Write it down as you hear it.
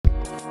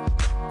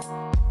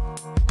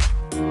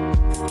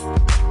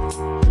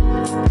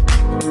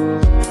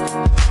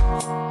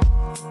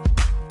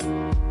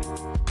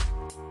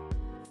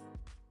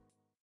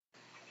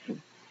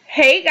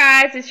Hey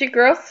guys, it's your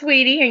girl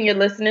Sweetie, and you're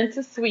listening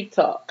to Sweet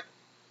Talk.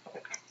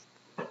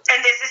 And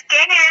this is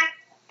Ken.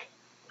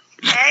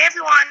 Hey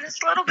everyone, this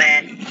little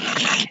bit.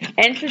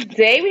 And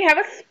today we have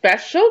a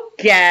special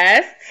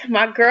guest,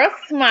 my girl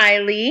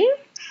Smiley.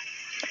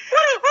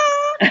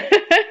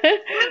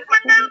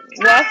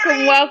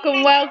 Welcome.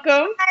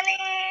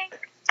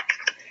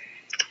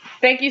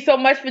 Thank you so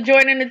much for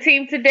joining the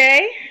team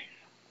today.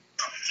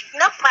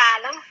 No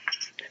problem.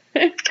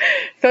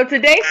 So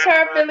today's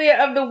paraphilia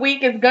of the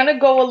week is gonna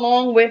go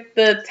along with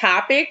the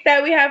topic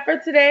that we have for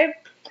today.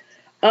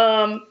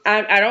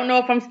 I don't know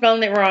if I'm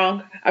spelling it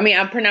wrong. I mean,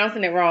 I'm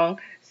pronouncing it wrong.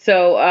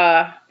 So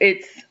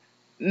it's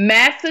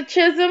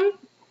masochism,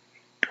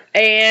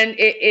 and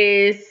it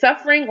is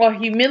suffering or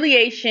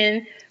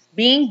humiliation,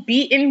 being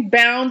beaten,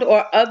 bound,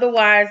 or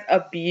otherwise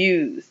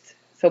abused.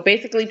 So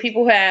basically,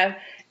 people have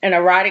an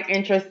erotic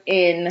interest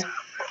in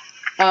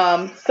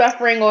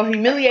suffering or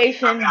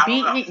humiliation,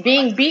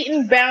 being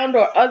beaten, bound,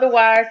 or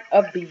otherwise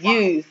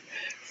abused.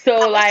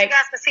 So like, you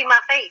guys can see my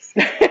face.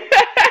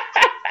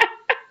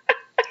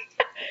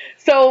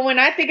 So when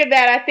I think of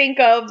that, I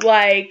think of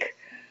like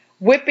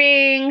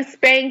whipping,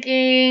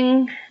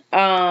 spanking,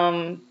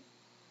 that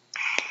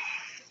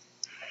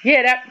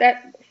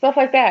stuff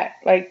like that,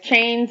 like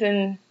chains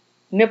and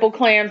nipple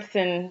clamps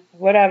and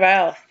whatever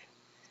else.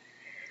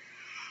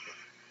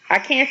 I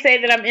can't say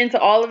that I'm into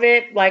all of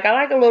it. Like, I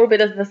like a little bit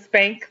of the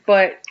spank,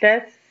 but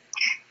that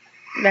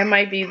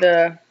might be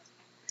the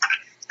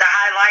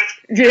highlight.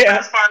 Yeah.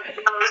 As far as it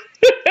goes.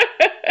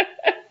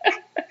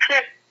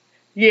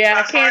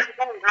 Yeah,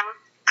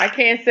 I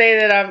can't say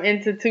that I'm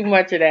into too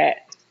much of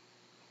that.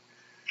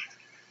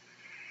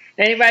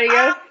 Anybody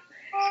else?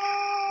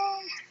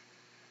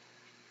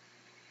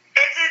 Is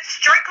it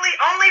strictly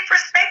only for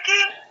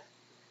spanking?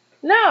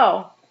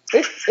 No.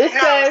 It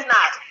says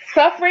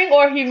suffering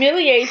or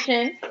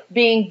humiliation,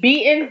 being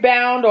beaten,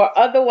 bound, or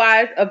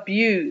otherwise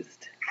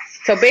abused.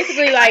 So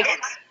basically like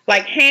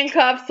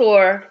handcuffs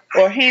or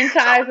hand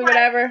ties or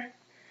whatever.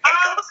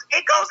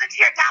 It goes into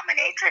your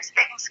dominatrix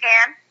thing,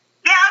 Scan.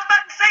 Yeah, I was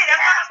about to say that.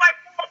 Yeah. I was like,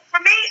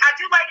 for me, I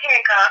do like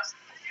handcuffs.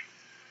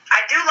 I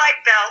do like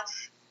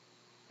belts.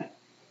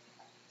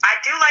 I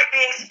do like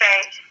being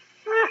spanked.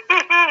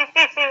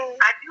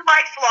 I do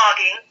like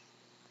flogging.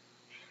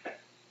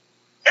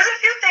 There's a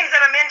few things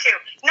that I'm into.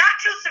 Not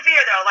too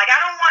severe though. Like,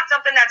 I don't want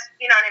something that's,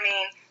 you know what I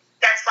mean,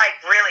 that's like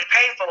really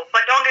painful.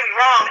 But don't get me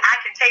wrong, I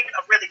can take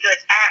a really good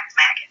ass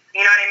smacking.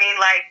 You know what I mean?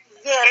 Like,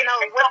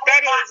 what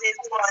that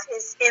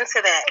is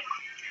into that.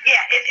 Yeah,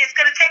 it's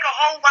going to take a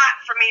whole lot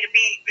for me to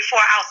be,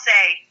 before I'll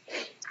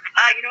say,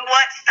 you know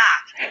what,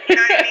 stop. You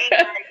know what I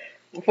mean?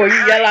 Like, before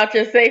you yell out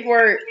your safe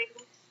word.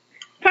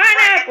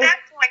 Pineapple. At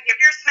that point, if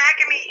you're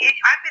smacking me,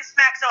 I've been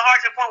smacked so hard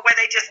to the point where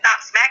they just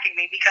stop smacking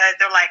me because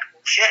they're like,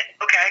 oh, shit,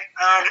 okay.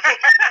 What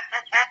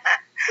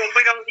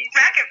we going to be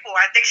smacking for?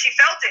 I think she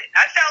felt it.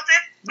 I felt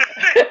it.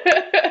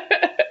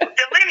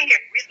 Still in here.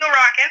 We still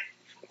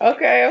rocking.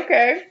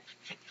 Okay.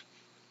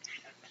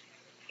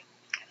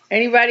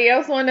 Anybody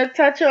else want to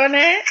touch on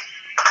that?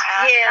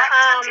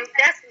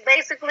 That's the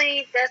pain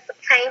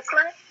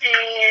slut,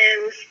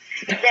 and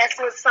that's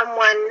what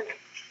someone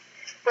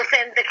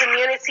within the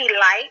community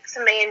likes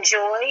and they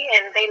enjoy,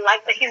 and they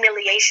like the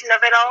humiliation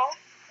of it all.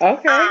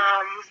 Okay.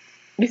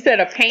 You said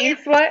a pain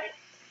slut?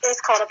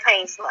 It's called a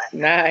pain slut.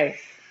 Nice.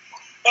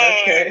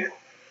 And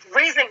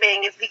reason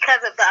being is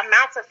because of the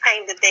amounts of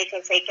pain that they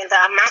can take and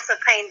the amounts of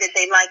pain that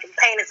they like, and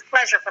pain is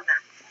pleasure for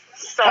them.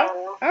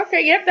 So.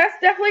 Okay, yep, that's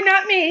definitely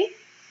not me.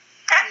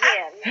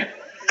 Yeah.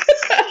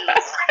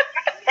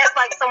 That's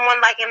like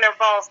someone liking their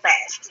balls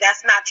bashed.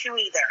 That's not you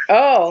either.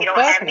 Oh, you don't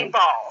have any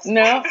balls.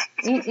 No.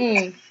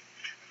 Mm-mm.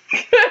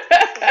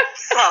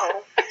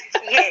 So,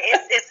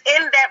 it's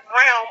in that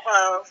realm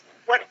of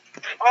what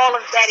all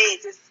of that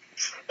is.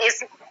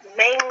 It's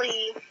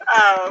mainly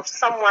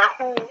someone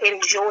who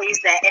enjoys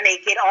that and they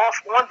get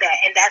off on that,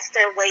 and that's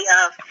their way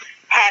of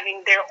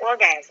having their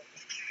orgasm.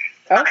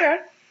 Okay.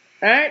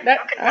 All right.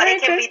 But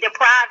it can be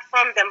deprived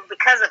from them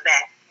because of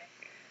that.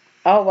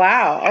 Oh,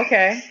 wow.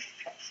 Okay.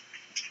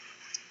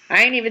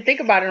 I ain't even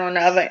think about it on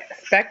the other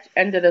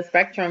end of the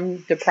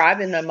spectrum,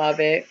 depriving them of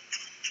it.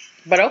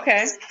 But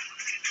okay.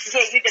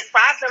 Yeah, you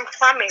deprive them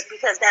from it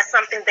because that's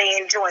something they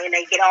enjoy and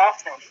they get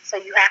off from. So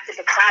you have to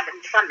deprive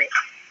them from it.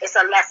 It's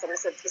a lesson.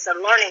 It's a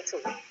learning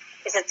tool.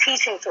 It's a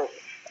teaching tool.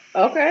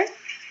 Okay.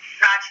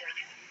 Gotcha.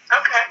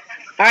 Okay.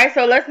 All right,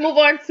 so let's move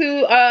on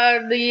to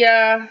the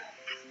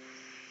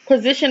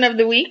position of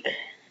the week.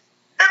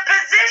 The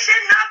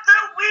position of the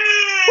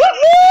week.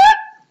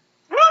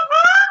 Woo-woo!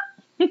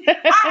 Woo-woo!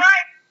 All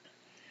right.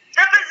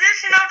 The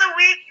position of the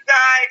week, you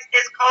guys,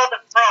 is called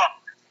the frog.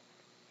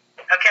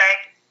 Okay?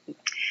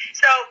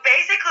 So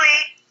basically,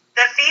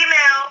 the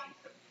female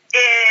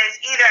is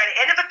either at the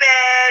end of a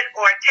bed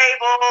or a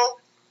table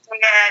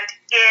and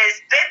is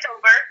bent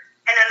over,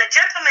 and then the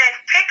gentleman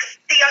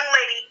picks the young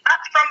lady up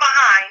from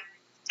behind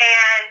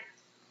and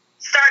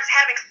starts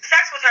having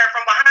sex with her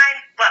from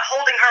behind but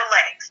holding her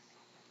legs.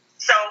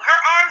 So her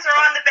arms are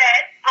on the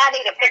bed. I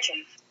need a picture.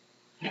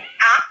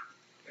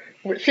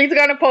 Huh? She's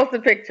going to post a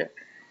picture.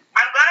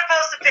 I'm going to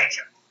post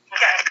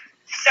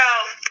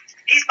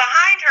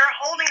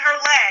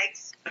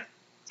legs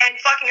and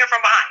fucking her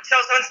from behind. So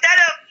instead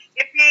of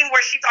it being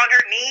where she's on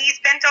her knees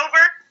bent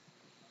over,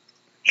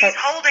 he's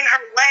holding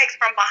her legs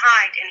from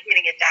behind and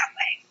hitting it that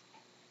way.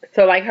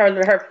 So like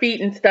her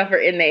feet and stuff are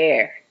in the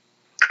air.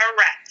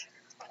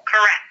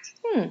 Correct.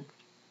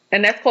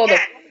 And that's called a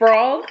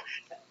frog?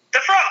 The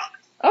frog.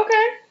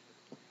 Okay.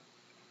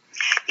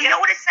 You know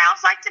what it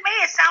sounds like to me?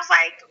 It sounds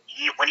like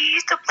when you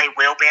used to play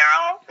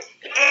wheelbarrow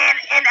in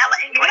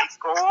grade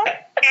school.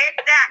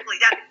 Exactly.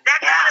 That's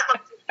exactly what it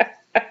looks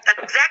like. That's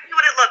exactly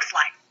what it looks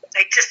like.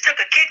 They just took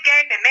a kid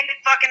game and made it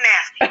fucking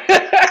nasty.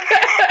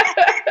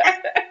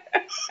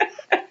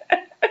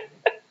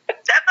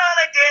 That's all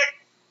they did.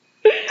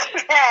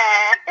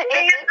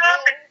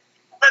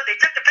 Look, they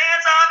took the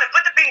pants off and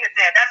put the penis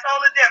in. That's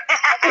all it did.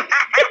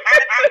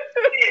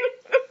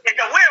 It's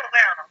a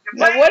wheelbarrow.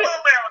 Now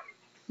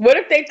what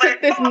if they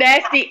took this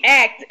nasty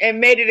act and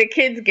made it a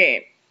kid's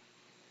game?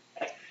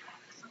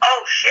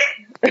 Oh,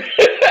 shit.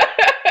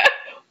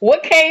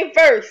 What came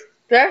first?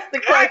 That's the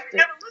question.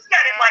 I never looked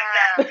at it like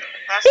that.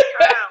 That's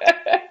true.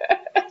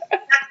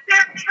 That's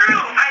very true.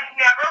 I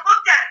never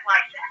looked at it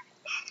like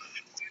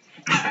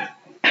that.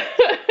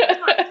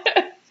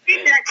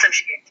 Some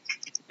shit.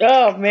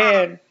 Oh,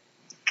 man.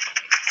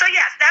 So,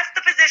 yes, that's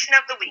the position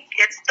of the week.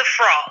 It's the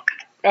frog.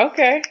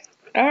 Okay.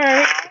 All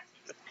right.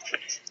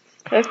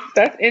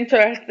 That's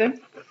interesting.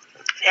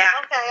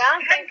 Yeah. Okay, I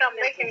don't think I'm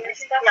making this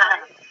stuff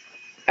up.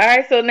 All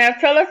right, so now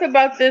tell us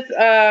about this,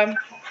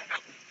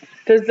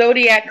 the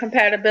zodiac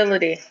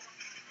compatibility,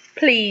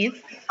 please.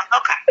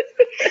 Okay.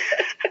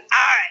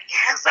 All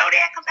right.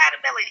 Zodiac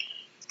compatibility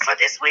for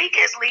this week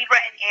is Libra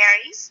and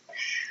Aries.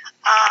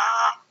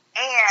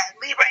 And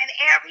Libra and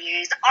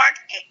Aries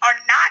are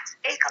not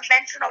a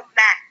conventional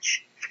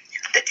match.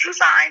 The two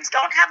signs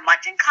don't have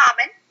much in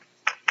common.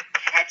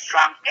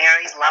 Headstrong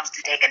Aries loves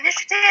to take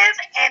initiative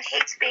and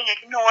hates being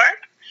ignored,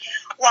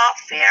 while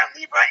fair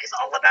Libra is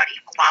all about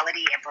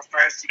equality and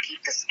prefers to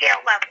keep the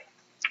scale level.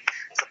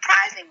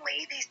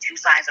 Surprisingly, these two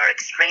signs are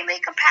extremely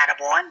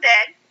compatible in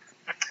bed.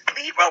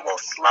 Libra will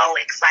slow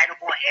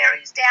excitable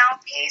Aries down,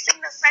 pacing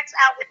the sex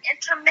out with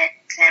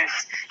intermittent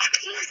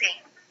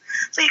teasing,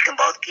 so you can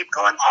both keep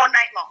going all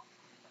night long.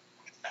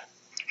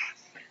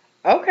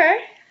 Okay.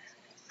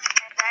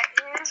 And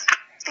that is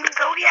the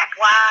zodiac.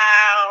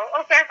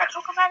 Wow. Okay, that's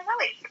so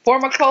compatibility.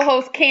 Former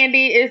co-host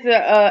Candy is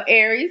a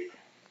Aries.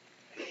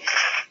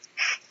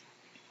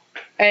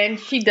 And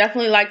she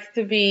definitely likes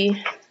to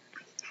be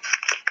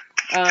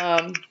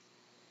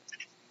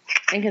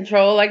in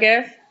control, I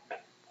guess.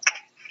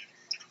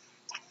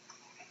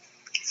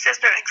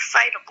 Sister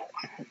excitable.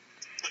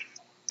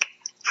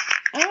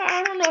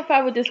 I don't know if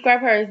I would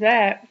describe her as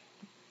that.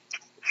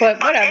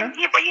 But whatever.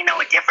 But you know,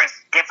 it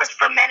differs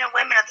for men and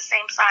women of the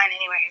same sign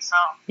anyway, so.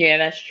 Yeah,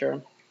 that's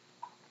true.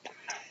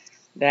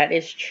 That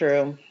is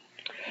true.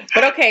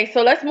 But okay,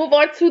 so let's move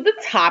on to the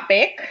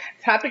topic.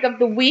 Topic of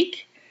the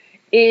week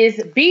is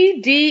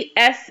BDSM.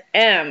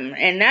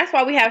 And that's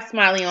why we have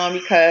Smiley on,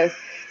 because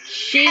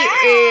she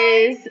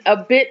is a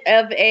bit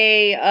of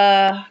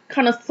a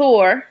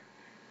connoisseur.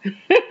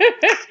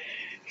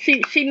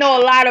 She know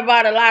a lot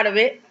about a lot of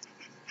it.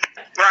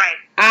 Right.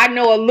 I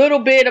know a little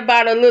bit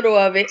about a little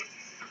of it.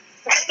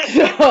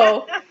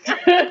 So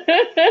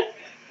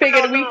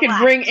figured we could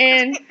bring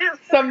in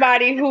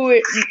somebody who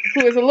is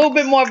a little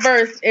bit more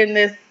versed in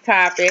this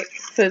topic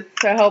to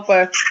help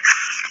us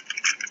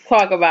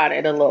talk about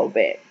it a little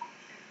bit.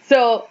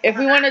 So if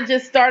we want to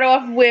just start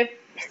off with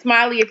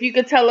Smiley, if you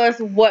could tell us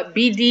what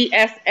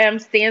BDSM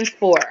stands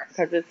for,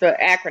 because it's an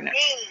acronym.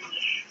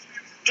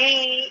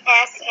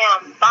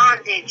 DSM,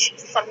 bondage,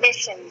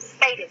 submission,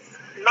 status,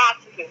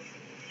 masochism.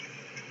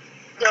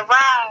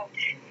 Derived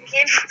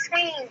in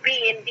between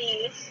B and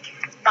D,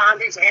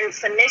 bondage and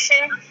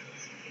submission.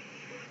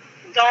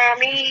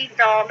 Dormy,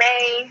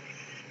 domain,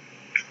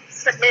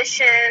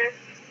 submission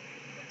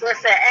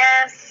with the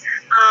S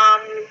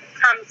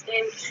comes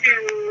into.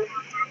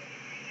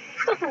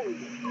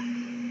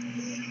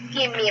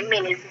 Give me a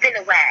minute, it's been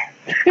a while.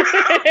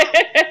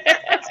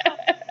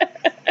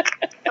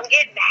 I'm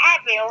getting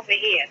happy over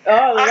here.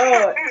 Oh,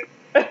 Lord.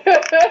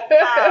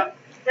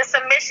 The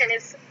submission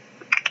is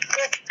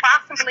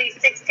approximately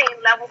 16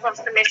 levels of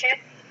submission.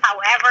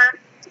 However,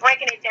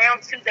 breaking it down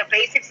to the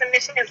basic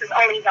submissions is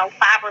only about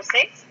 5 or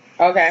 6.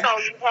 Okay. So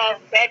you have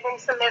bedroom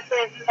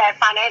submissive, you have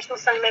financial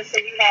submissive,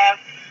 you have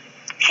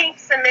kink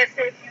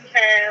submissive, you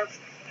have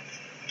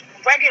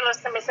regular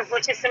submissive,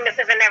 which is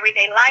submissive in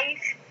everyday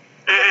life,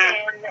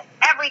 and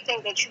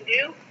everything that you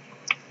do.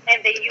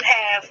 And then you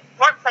have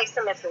workplace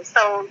submissive.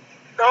 So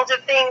those are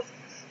things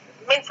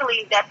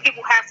mentally that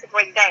people have to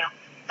break down.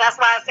 That's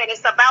why I said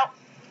it's about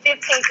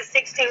 15 to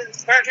 16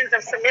 versions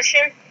of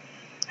submission.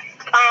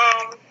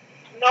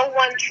 No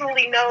one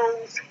truly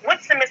knows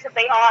what submissive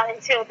they are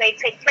until they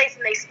take place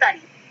and they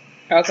study.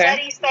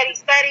 Okay.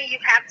 Study. You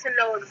have to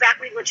know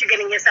exactly what you're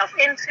getting yourself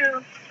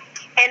into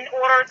in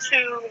order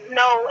to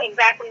know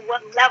exactly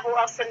what level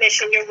of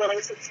submission you're willing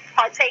to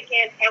partake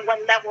in and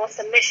what level of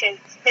submission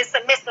is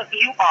submissive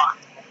you are.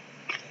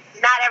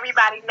 Not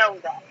everybody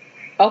knows that.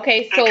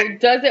 Okay, so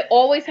does it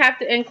always have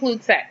to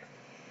include sex?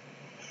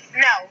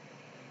 No.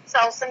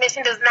 So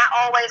submission does not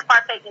always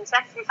partake in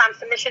sex. Sometimes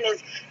submission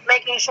is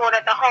making sure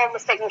that the home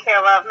is taken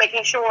care of,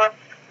 making sure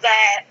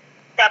that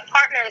the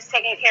partner is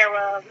taken care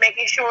of,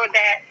 making sure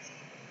that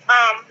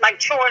like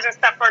chores and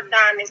stuff are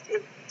done.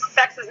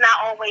 Sex is not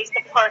always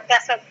the part.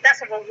 That's a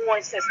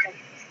reward system.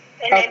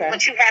 And then,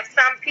 but you have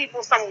some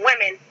people, some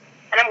women,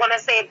 and I'm going to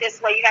say it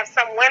this way: you have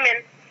some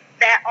women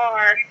that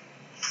are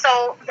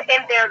so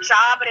in their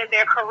job and in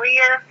their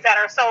career that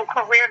are so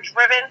career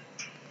driven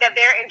that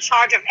they're in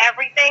charge of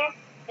everything,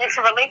 and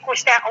to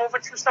relinquish that over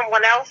to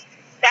someone else,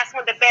 that's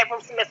when the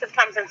bedroom submissive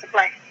comes into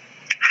play.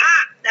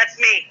 Ha! That's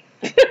me.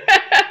 That's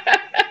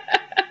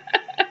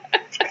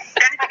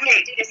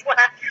me.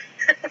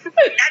 That's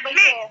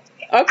me.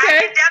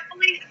 Okay.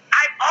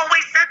 I've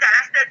always said that.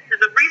 I said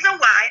the reason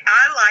why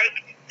I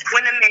like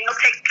when the male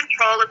takes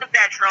control of the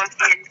bedroom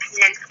and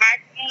has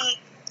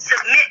me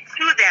submit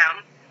to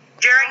them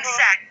during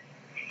sex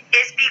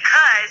is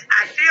because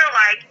I feel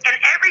like in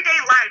everyday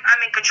life I'm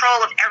in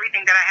control of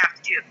everything that I have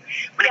to do.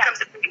 When it comes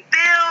to paying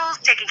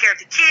bills, taking care of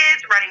the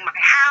kids, running my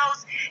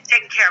house,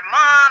 taking care of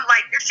mom,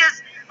 like there's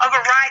just a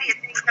variety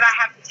of things that I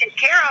have to take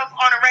care of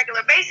on a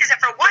regular basis. And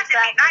for once in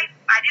my life,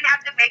 I didn't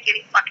have to make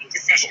any fucking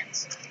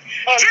decisions.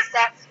 And just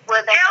that's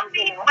where that tell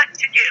me what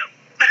to do.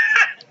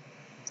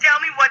 Tell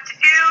me what to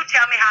do.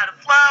 Tell me how to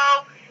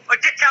flow. Or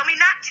tell me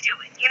not to do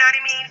it. You know what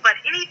I mean? But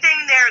anything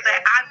there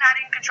that I'm not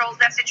in control of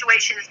that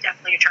situation is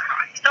definitely a turn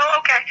on. So,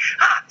 okay.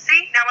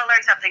 See? Now I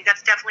learned something.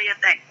 That's definitely a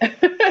thing.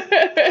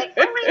 It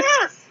really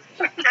is.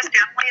 That's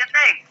definitely a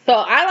thing. So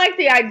I like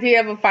the idea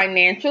of a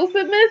financial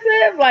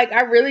submissive. Like,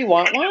 I really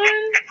want one.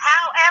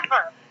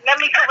 However, let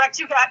me correct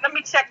you guys. Let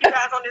me check you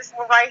guys on this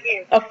one right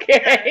here.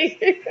 Okay.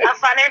 A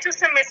financial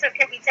submissive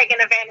can be taken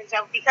advantage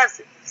of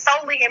because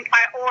solely in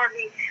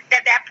priority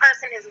that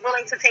person is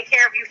willing to take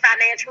care of you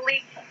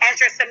financially as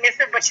your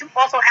submissive, but you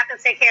also have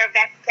to take care of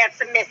that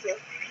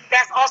submissive.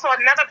 That's also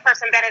another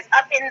person that is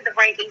up in the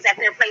rankings at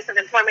their place of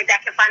employment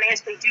that can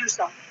financially do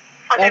so.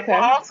 They will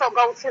also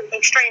go to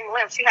extreme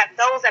lengths. You have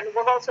those that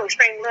will go to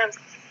extreme lengths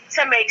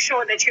to make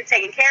sure that you're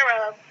taken care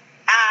of,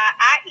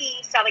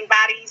 i.e. selling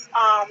bodies,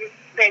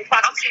 being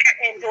prostitutes,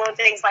 and doing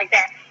things like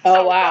that.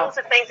 Oh, wow. Those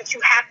are things that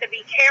you have to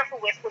be careful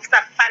with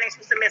some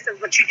financial submissives,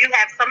 but you do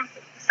have some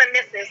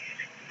submissives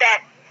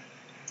that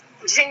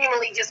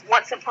genuinely just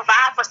want to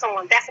provide for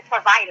someone. That's a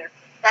provider.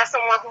 That's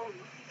someone who,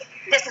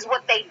 this is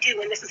what they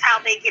do, and this is how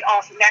they get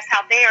off, and that's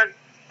how they're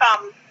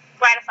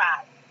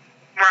gratified.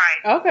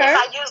 Right. Okay. If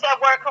I use that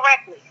word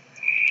correctly.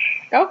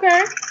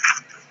 Okay.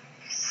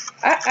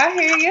 I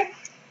hear you.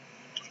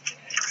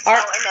 So, and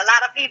a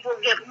lot of people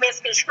get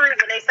misconstrued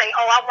when they say,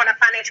 oh, I want a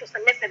financial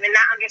submissive, and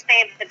not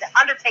understand that the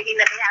undertaking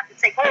that they have to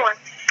take on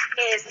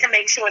is to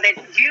make sure that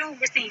you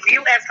receive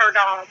you as her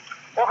dom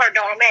or her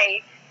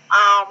domee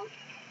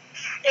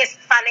is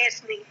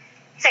financially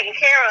taken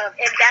care of,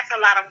 and that's a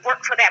lot of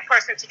work for that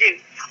person to do.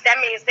 That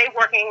means they're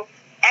working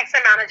X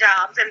amount of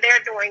jobs, and they're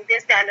doing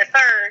this, that, and the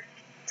third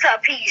to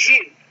appease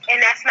you,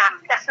 and that's not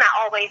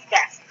always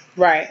best.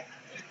 Right.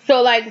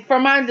 So, like,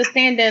 from my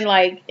understanding,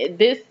 like,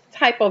 this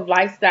type of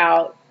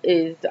lifestyle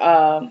is,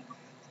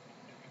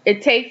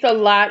 it takes a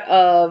lot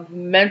of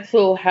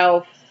mental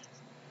health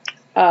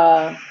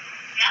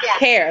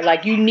care.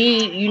 Like, you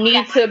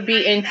need to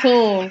be in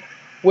tune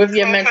with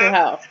your mental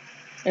health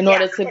in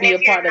order to be a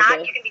part of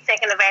this. You can be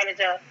taken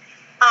advantage of.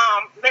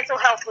 Mental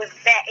health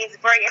is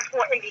very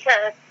important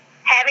because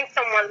having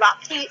someone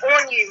lock key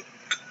on you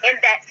in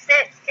that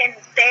sense, and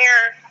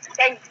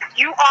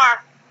you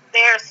are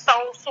their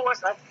sole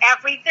source of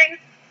everything,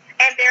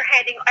 and they're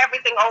handing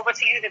everything over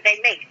to you that they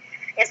make.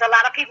 There's a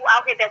lot of people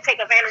out here that take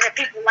advantage of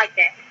people like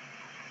that.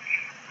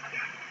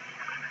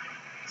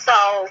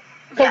 So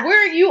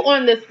where are you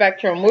on the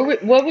spectrum?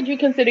 What would you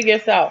consider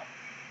yourself?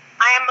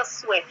 I am a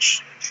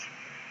switch.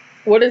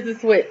 What is the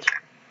switch?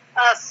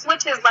 A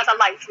switch is like a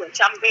light switch.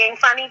 I'm being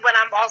funny, but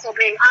I'm also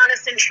being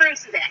honest and true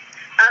to that.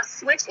 A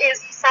switch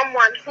is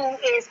someone who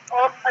is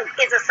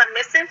a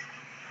submissive,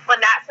 but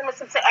not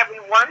submissive to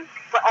everyone,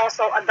 but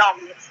also a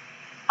dominant.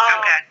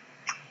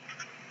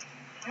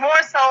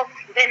 More so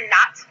than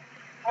not,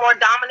 more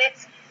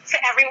dominant to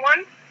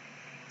everyone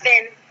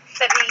than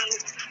to be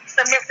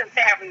submissive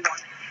to everyone.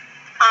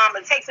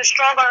 It takes a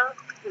stronger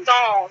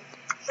dom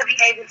to be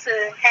able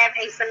to have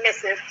a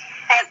submissive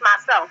as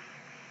myself.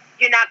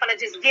 You're not going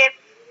to just get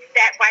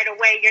that right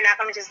away. You're not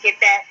going to just get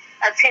that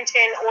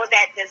attention or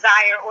that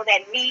desire or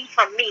that need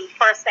from me,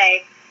 per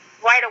se,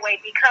 right away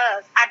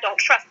because I don't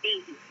trust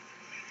easy.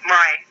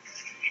 Right.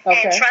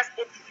 Okay. And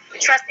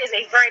trust is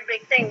a very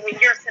big thing. When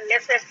you're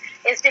submissive,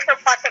 it's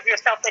different parts of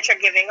yourself that you're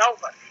giving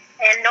over.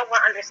 And no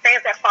one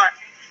understands that part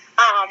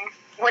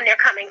when they're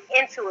coming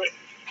into it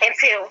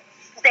until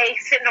they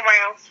sitting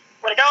around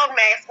with a dog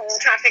mask on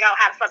trying to figure out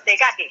how the fuck they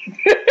got there.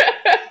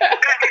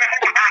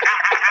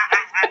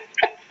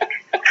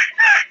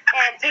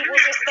 And people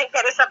just think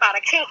that it's about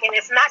a kink, and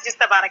it's not just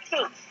about a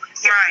kink.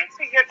 Right.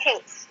 To your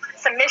kinks.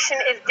 Submission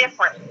is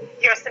different.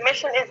 Your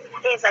submission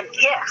is a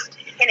gift,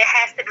 and it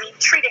has to be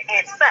treated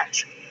as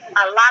such.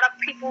 A lot of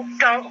people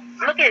don't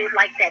look at it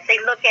like that. They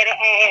look at it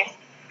as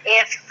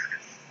if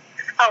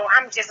oh,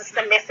 I'm just a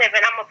submissive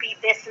and I'm going to be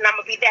this and I'm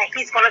going to be that.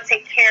 He's going to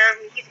take care of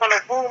me. He's going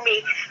to woo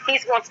me.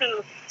 He's going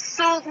to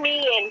soothe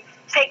me and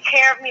take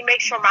care of me, make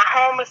sure my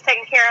home is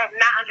taken care of,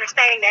 not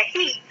understanding that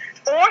he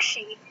or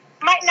she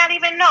might not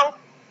even know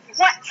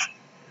what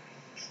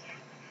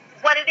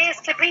it is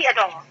to be a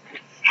dom.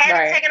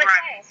 Haven't taken a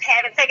class,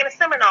 haven't taken a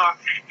seminar,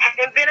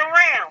 haven't been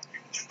around.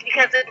 Just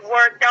because the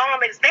word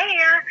dom is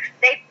there,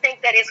 they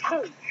think that it's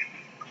cool.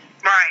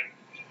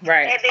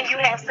 Right. And then you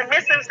have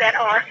submissives that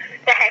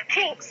have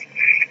kinks.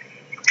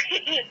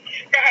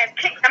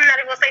 I'm not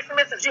even gonna say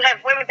submissives. You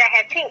have women that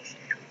have kinks,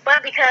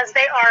 but because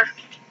they are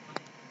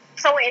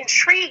so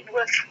intrigued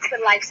with the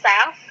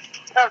lifestyle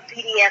of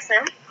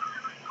BDSM,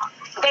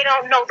 they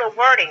don't know the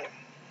wording,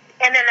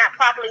 and they're not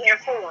properly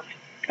informed.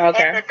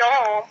 Okay. And the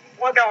dom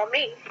or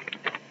domee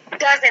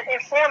doesn't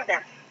inform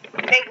them.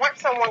 They want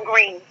someone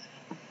green.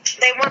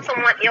 They want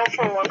someone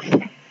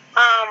ill-formed.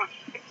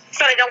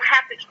 So they don't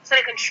have to. So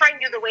they can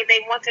train you the way they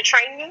want to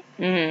train you.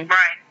 Mm-hmm.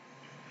 Right.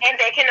 And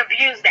they can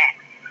abuse that.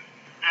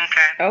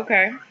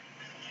 Okay.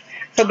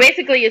 So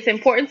basically, it's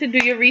important to do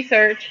your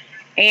research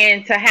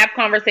and to have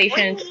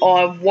conversations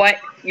on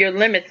what your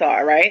limits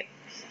are, right?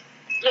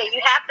 Yeah,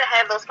 you have to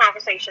have those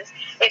conversations.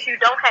 If you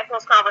don't have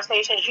those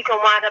conversations, you can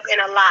wind up in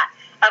a lot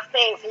of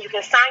things, and you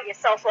can sign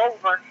yourself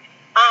over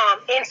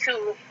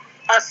into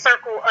a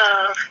circle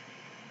of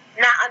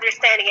not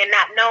understanding and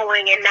not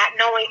knowing and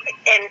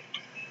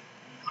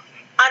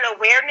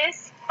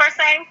unawareness per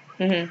se.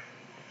 Mm-hmm.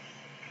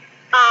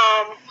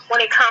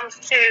 When it comes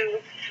to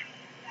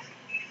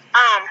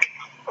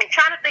I'm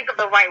trying to think of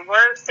the right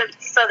words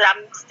so that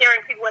I'm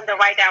steering people in the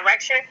right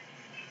direction.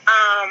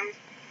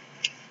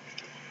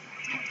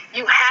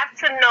 You have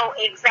to know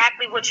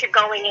exactly what you're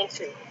going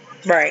into.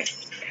 Right.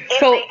 If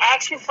they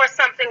ask you for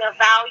something of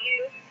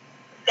value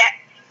that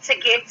to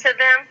give to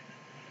them,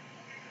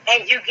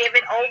 and you give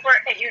it over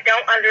and you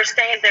don't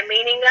understand the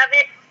meaning of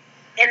it,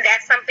 and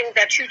that's something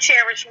that you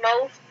cherish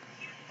most,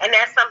 and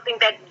that's something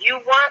that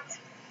you want,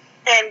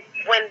 and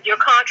when your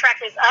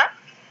contract is up,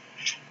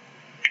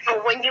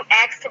 or when you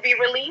ask to be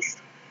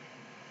released,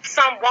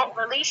 some won't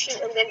release you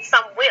and then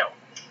some will.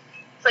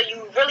 So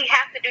you really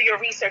have to do your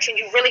research, and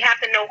you really have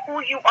to know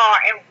who you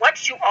are and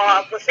what you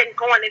are within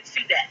going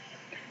into that.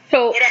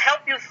 So it'll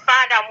help you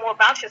find out more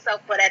about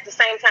yourself, but at the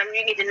same time,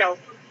 you need to know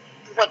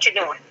what you're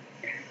doing.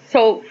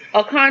 So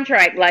a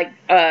contract, like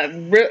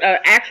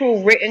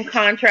actual written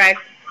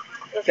contract,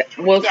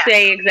 will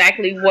say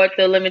exactly what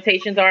the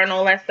limitations are and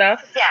all that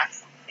stuff?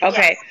 Yes.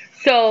 Okay. Yes.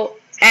 So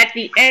at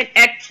the end,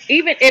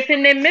 even if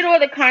in the middle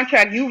of the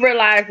contract you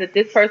realize that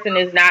this person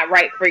is not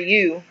right for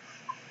you,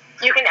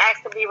 you can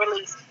ask to be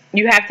released.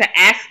 You have to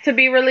ask to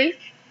be released?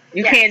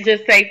 You can't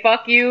just say,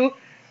 fuck you,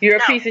 you're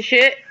a piece of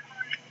shit?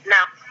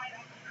 No.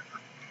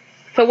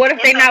 So what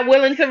if they're not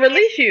willing to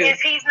release you?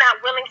 If he's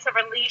not willing to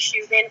release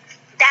you, then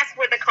that's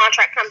where the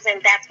contract comes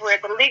in. That's where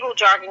the legal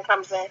jargon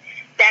comes in.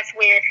 That's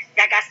where,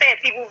 like I said,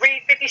 people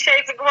read 50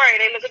 Shades of Grey.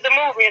 They look at the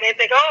movie and they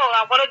think, oh,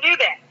 I want to do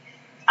that.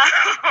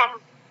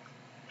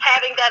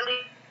 Having that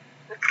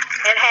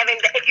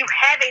if you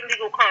have a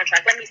legal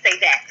contract, let me say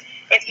that.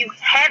 If you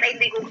have a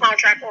legal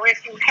contract, or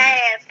if you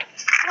have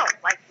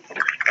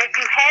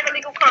a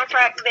legal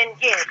contract, then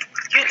yes,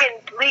 you can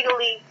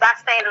legally, by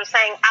standard,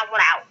 saying, I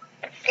want out.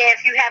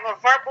 If you have a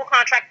verbal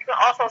contract, you can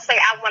also say,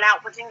 I want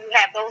out, but then you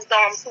have those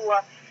doms who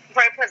are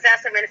very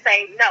possessive and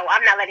say, no,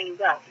 I'm not letting you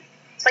go.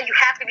 So you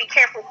have to be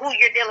careful who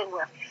you're dealing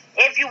with.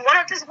 If you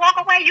want to just walk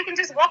away, you can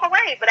just walk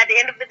away. But at the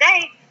end of the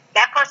day,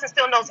 that person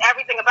still knows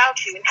everything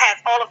about you and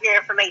has all of your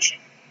information.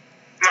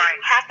 So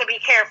you have to be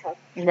careful.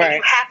 Right. And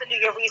you have to do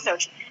your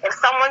research. If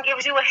someone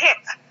gives you a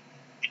hint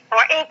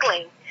or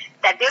inkling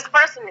that this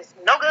person is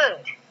no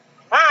good,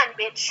 run,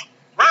 bitch.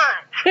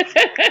 Run.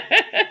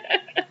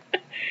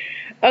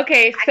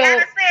 Okay, so I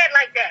gotta say it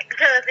like that,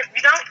 because if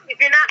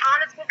you're not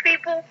honest with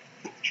people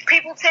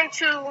tend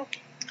to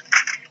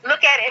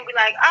look at it and be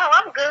like, oh,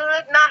 I'm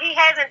good. No, he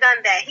hasn't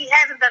done that. He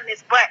hasn't done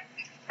this. But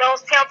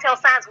those telltale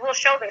signs will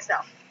show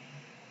themselves.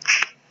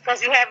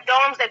 Because you have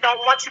doms that don't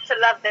want you to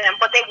love them,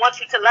 but they want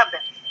you to love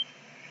them.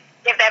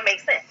 If that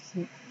makes sense.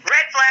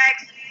 Red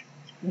flags.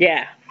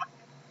 Yeah.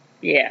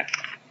 Yeah.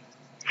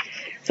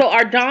 So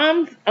are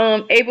doms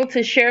able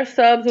to share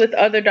subs with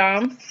other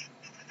doms?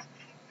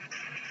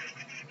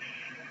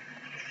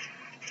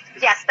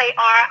 Yes, they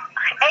are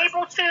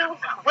able to,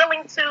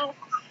 willing to,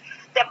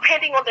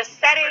 depending on the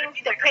setting,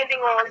 depending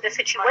on the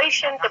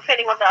situation,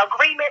 depending on the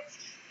agreements,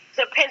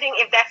 depending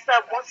if that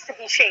sub wants to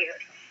be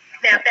shared.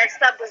 Now, if that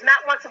sub does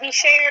not want to be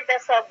shared,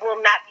 that sub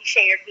will not be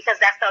shared, because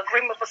that's the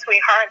agreement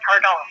between her and her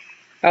dom.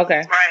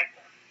 Okay. Right.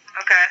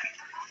 Okay.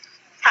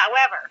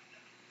 However,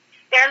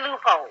 there are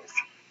loopholes.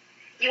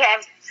 You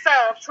have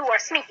subs who are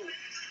sneaky,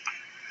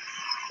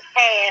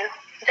 and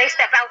they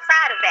step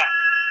outside of that,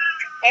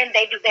 and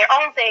they do their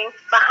own thing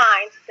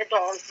behind the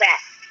dom's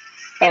back.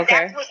 And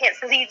that's what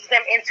leads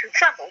them into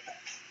trouble.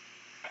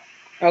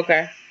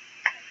 Okay.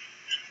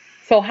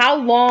 So how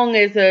long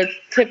is a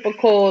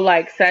typical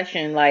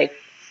session? Like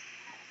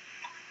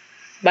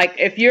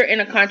if you're in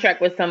a contract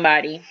with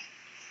somebody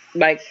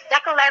Like,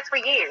 That can last for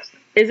years.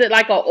 is it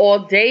like a all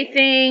day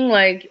thing?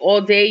 Like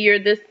all day you're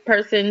this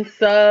person's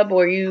sub,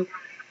 or you?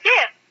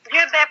 Yeah,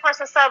 you're that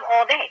person's sub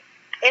all day.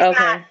 It's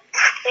Okay. not.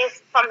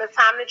 It's from the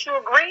time that you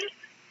agree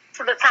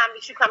to the time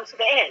that you come to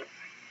the end.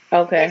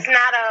 Okay. It's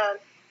not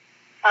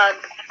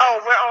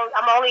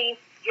I'm only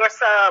your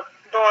sub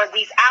during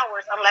these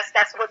hours unless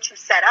that's what you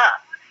set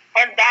up,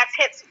 and that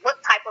hits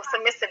what type of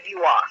submissive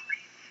you are.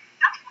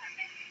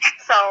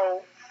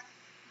 So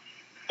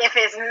if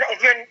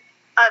you're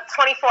a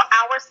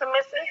 24-hour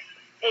submissive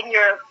and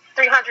you're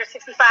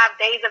 365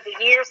 days of the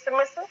year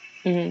submissive,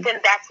 Mhm.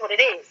 then that's what it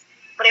is.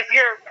 But if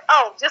you're,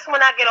 just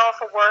when I get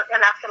off of work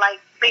and I feel like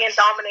being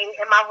dominated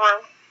in my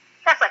room,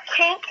 that's a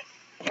kink,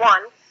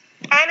 one,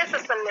 and it's a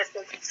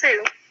submissive,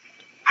 two.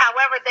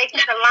 However, the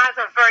lines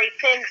are very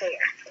thin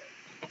there.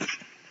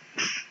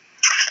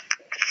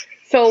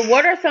 So,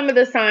 what are some of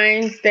the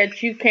signs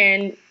that you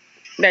can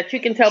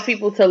tell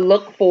people to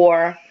look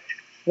for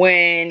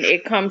when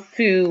it comes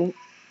to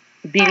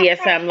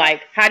BDSM?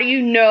 Like, how do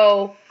you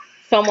know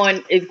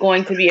someone is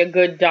going to be a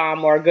good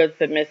dom or a good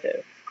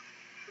submissive?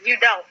 You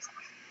don't.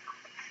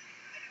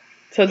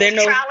 So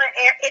it's trial and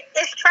error.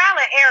 It's trial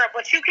and error,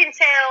 but you can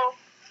tell.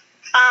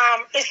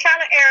 It's trial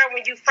and error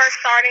when you first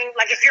starting.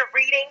 Like if you're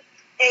reading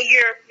and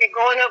you're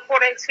going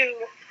according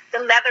to the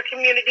leather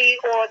community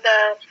or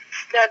the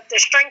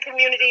string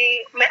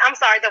community. I'm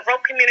sorry, the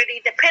rope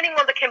community. Depending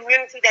on the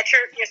community that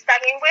you're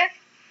studying with,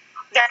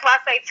 that's why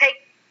I say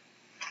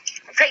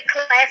take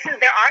classes.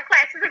 There are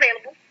classes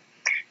available.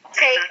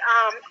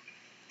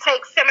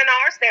 Take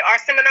seminars. There are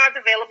seminars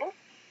available.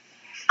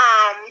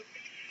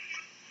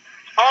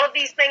 All of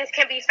these things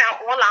can be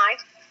found online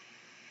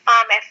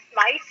at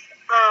Life.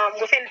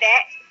 Within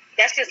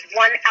that's just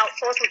one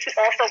outsource, which you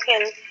also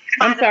can.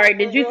 I'm sorry,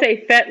 did you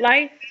say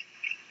FetLife?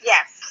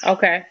 Yes.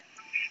 Okay.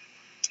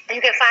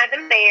 You can find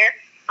them there,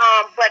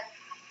 but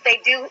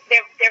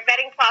their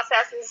vetting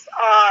processes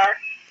are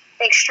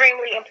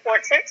extremely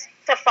important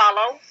to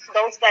follow.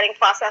 Those vetting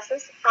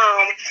processes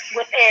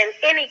within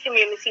any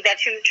community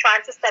that you're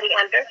trying to study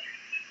under.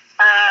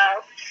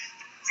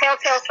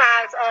 Telltale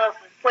signs of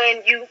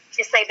when you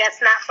just say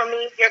that's not for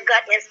me, your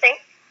gut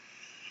instinct.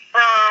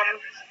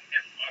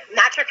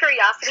 Not your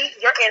curiosity,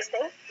 your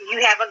instinct. You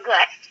have a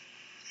gut.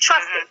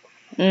 Trust it.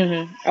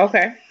 Mm-hmm.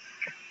 Okay.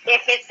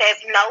 If it says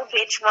no,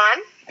 bitch,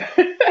 run,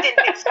 then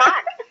bitch,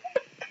 run.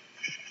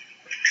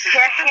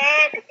 Your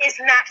head is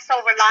not so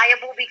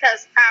reliable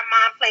because our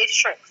mind plays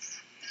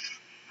tricks.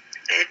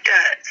 It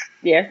does.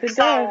 Yes, it does.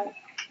 So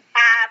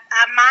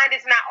our mind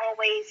is not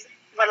always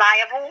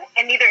reliable,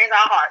 and neither is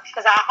our heart,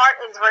 because our heart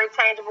is very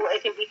tangible.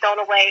 It can be thrown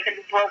away, it can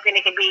be broken,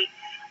 it can be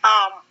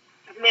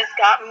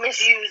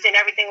misused and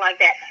everything like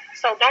that.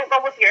 So don't go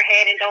with your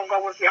head and don't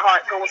go with your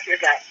heart. Go with your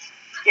gut.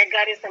 Your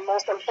gut is the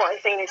most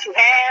important thing that you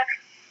have.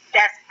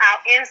 That's our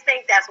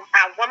instinct. That's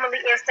our womanly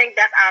instinct.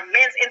 That's our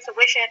men's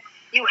intuition.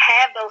 You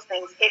have those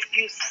things. If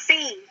you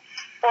see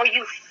or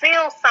you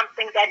feel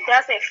something that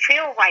doesn't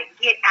feel right,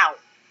 get out.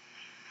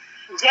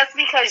 Just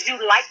because you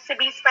like to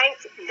be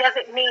spanked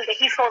doesn't mean that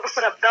he's supposed to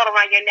put a belt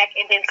around your neck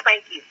and then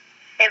spank you.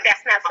 And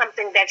that's not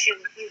something that you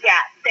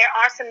got. There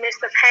are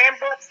submissive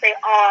handbooks. There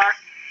are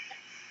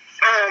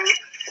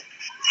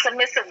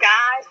submissive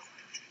guides.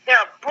 There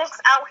are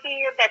books out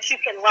here that you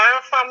can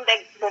learn from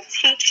that will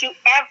teach you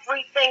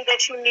everything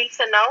that you need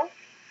to know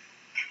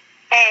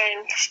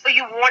and show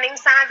you warning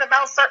signs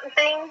about certain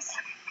things.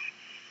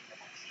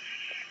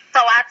 So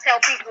I tell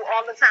people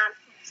all the time,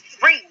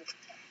 read.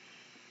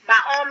 By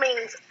all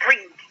means,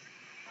 read.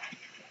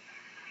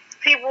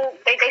 People,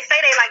 they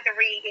say they like to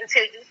read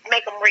until you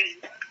make them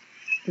read.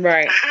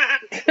 Right.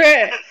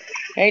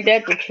 Ain't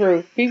that the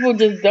truth? People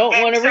just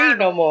don't want to read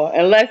no more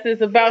unless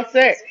it's about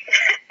sex.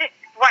 Right.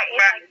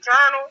 It's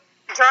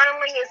like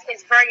journaling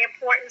is very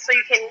important so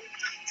you can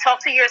talk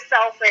to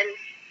yourself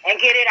and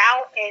get it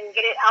out in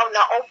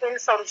the open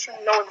so that you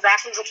know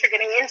exactly what you're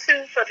getting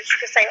into so that you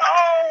can say,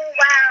 oh,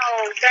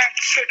 wow, that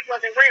shit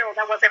wasn't real.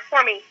 That wasn't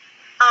for me.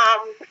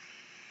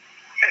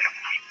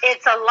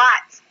 It's a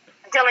lot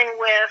dealing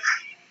with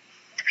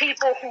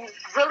people who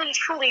really,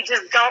 truly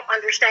just don't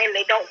understand.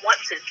 They don't want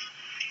to.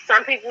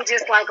 Some people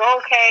just like,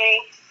 okay,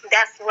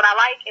 that's what I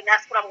like, and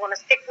that's what I'm going to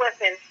stick with,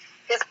 and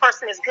this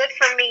person is good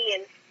for me,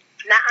 and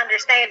not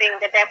understanding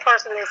that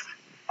person is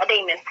a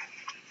demon.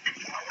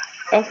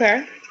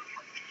 Okay.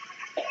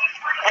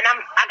 And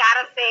I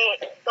gotta say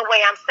it the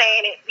way I'm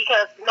saying it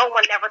because no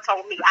one ever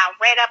told me. I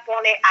read up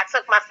on it. I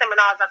took my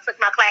seminars. I took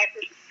my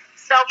classes.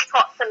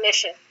 Self-taught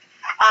submission.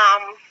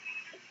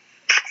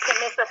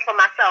 Submissive for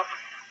myself.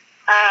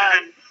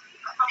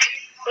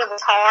 It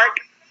was hard.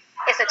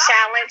 It's a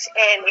challenge,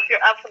 and if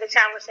you're up for the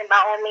challenge, then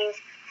by all means,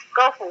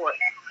 go for it.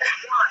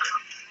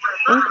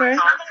 Okay.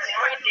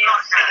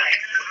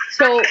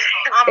 So,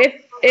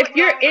 if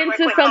you're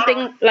into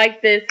something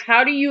like this,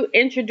 how do you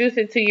introduce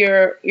it to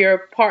your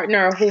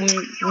partner who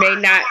may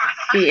not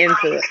be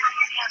into it?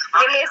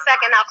 Give me a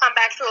second. I'll come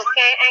back to it.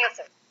 Can't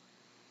answer.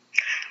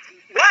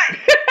 What?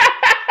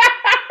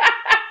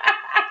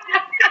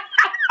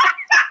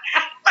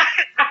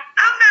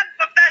 I'm not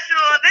a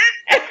professional of this.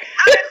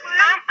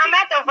 I'm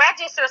didn't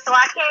register, so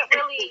I can't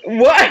really.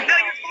 What? No, you're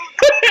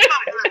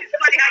it's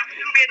funny how you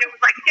knew me and it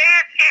was like,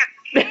 damn.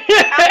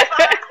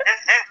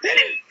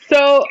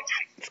 So,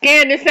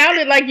 Scan, it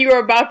sounded like you were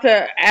about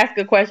to ask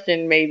a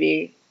question,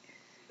 maybe.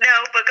 No,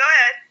 but go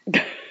ahead.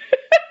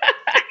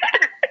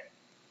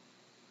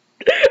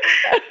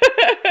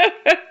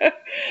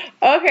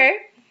 Okay.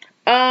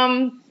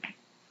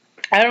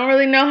 I don't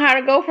really know how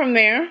to go from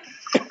there.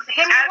 Give me 1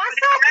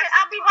 second.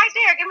 I'll be right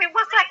there. Give me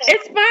 1 second.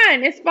 It's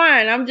fine. It's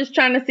fine. I'm just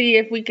trying to see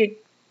if we could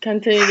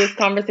continue this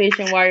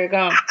conversation while you're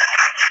gone.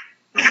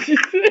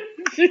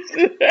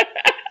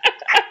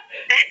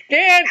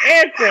 Scan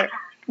answer.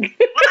 Well,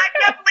 I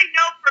definitely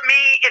know for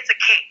me it's a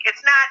kink.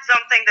 It's not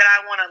something that I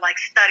want to like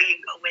study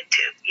and go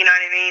into. You know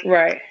what I mean?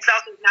 Right. It's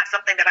also not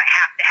something that I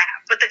have to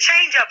have. But the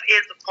change up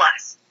is a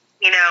plus.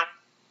 You know.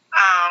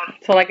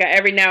 So like a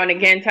every now and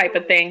again type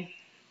of thing.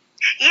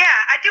 Yeah,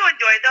 I do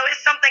enjoy it though.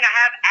 It's something I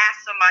have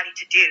asked somebody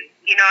to do.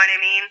 You know what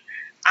I mean?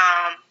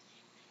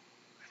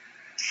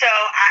 So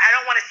I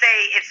don't want to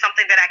say it's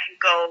something that I can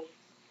go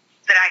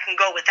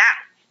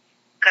without.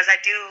 Because I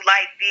do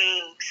like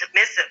being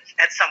submissive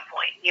at some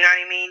point, you know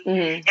what I mean?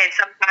 Mm-hmm. And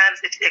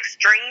sometimes it's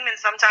extreme and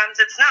sometimes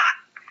it's not.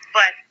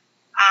 But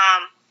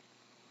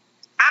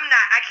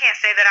I can't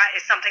say that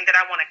it's something that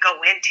I want to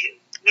go into.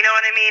 You know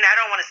what I mean? I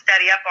don't want to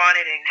study up on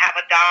it and have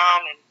a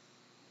dom and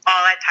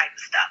all that type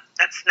of stuff.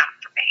 That's not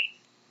for me.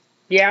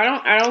 Yeah,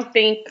 I don't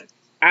think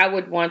I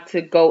would want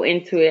to go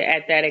into it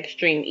at that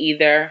extreme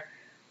either.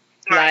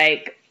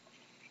 Right. Like,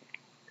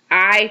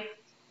 I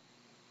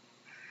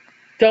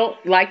don't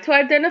like to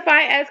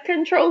identify as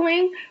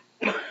controlling,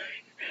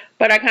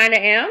 but I kind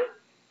of am.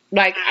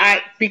 Like,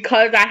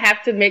 because I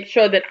have to make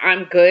sure that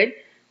I'm good.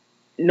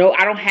 No,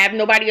 I don't have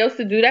nobody else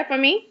to do that for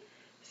me.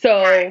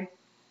 So Right.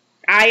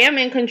 I am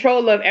in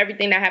control of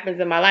everything that happens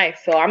in my life.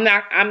 So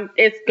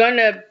it's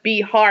gonna be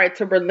hard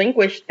to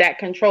relinquish that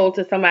control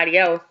to somebody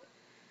else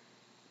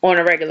on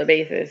a regular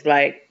basis.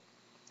 Like,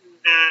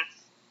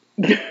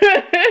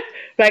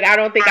 like I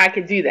don't think I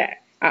could do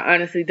that. I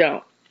honestly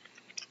don't.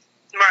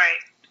 Right.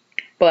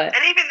 But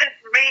And even then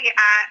for me,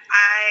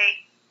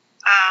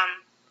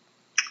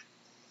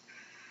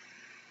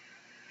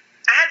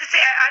 I have to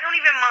say, I don't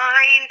even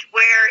mind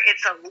where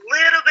it's a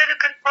little bit of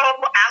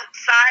control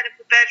outside of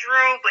the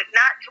bedroom, but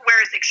not to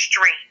where it's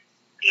extreme.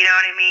 You know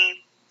what I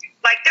mean?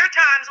 Like, there are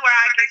times where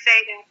I can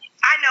say that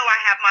I know I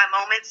have my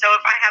moment, so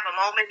if I have a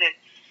moment and,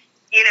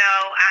 you know,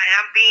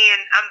 I'm being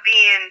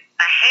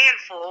a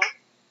handful,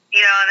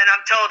 you know, and then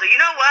I'm told, you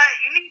know what,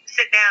 you need to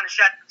sit down and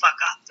shut the fuck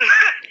up.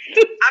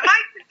 I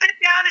might sit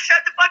down and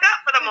shut the fuck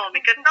up for the moment,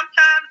 because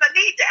sometimes I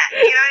need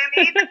that, you know what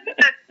I mean?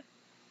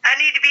 I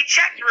need to be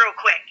checked real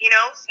quick, you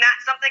know? It's not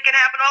something can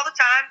happen all the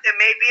time. There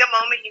may be a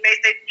moment you may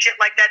say shit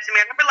like that to me,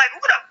 and I'll be like,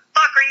 who the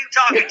fuck are you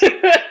talking to?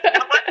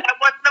 That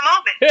wasn't the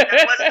moment.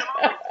 That wasn't the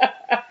moment.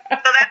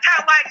 So that's how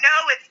I know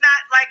it's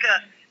not like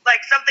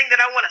something that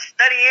I want to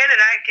study in,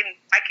 and I can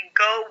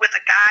go with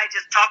a guy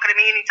just talking to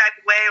me any type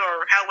of way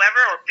or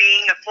however, or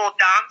being a full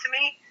dom to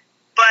me.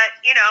 But,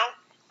 you know,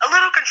 a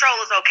little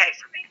control is okay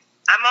for me.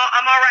 I'm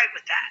all right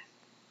with that.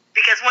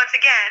 Because once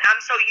again,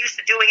 I'm so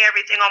used to doing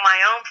everything on my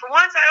own. For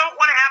once, I don't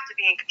want to have to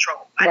be in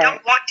control. I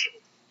don't want to.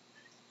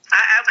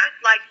 I would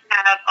like to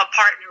have a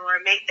partner or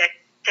a mate that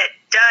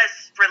does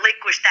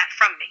relinquish that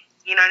from me.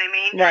 You know what I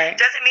mean? Right.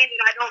 Doesn't mean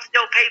that I don't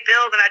still pay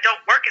bills and I don't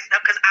work and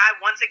stuff, because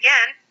once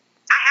again,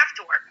 I have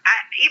to work.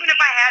 Even if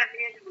I had a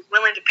man who was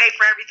willing to pay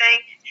for everything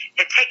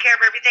and take care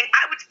of everything,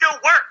 I would still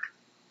work.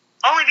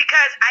 Only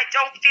because I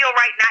don't feel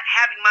right not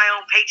having my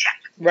own paycheck.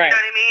 Right. You know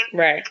what I mean?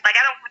 Right. Like,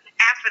 I don't have to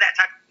ask for that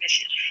type of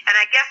permission. And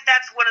I guess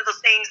that's one of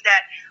those things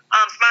that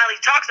Smiley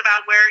talks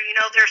about, where, you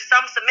know, there's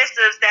some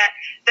submissives that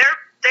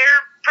they're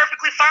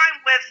perfectly fine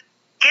with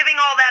giving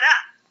all that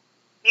up.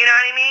 You know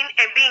what I mean?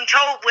 And being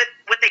told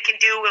what they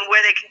can do and where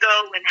they can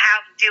go and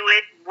how to do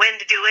it, when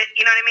to do it.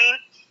 You know what I mean?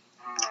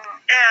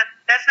 Yeah,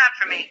 that's not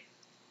for me.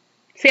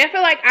 See, I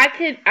feel like I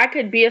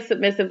could be a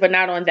submissive, but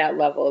not on that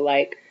level.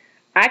 Like,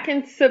 I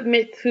can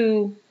submit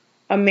to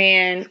a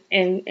man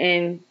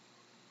in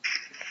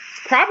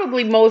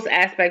probably most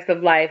aspects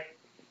of life,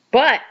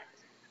 but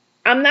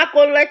I'm not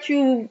gonna let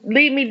you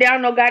lead me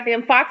down no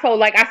goddamn foxhole.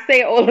 Like I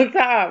say all the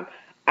time,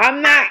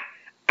 I'm not.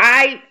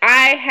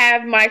 I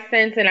have my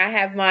sense and I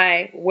have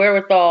my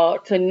wherewithal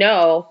to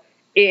know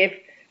if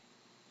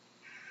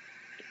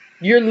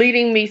you're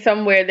leading me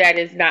somewhere that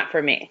is not for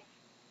me.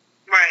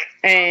 Right.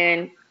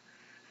 And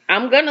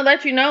I'm gonna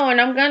let you know, and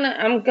I'm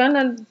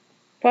gonna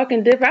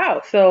fucking dip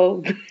out.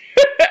 So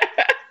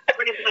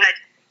Pretty much.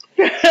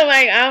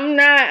 like I'm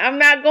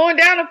not going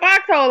down a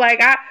foxhole.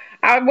 Like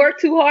I work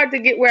too hard to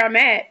get where I'm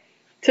at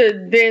to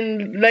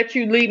then let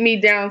you lead me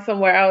down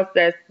somewhere else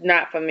that's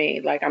not for me.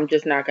 Like, I'm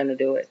just not gonna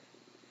do it.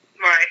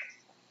 Right.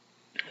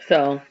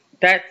 So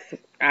that's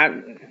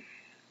I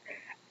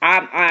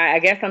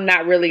guess I'm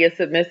not really a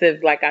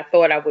submissive like I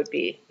thought I would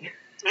be.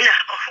 No,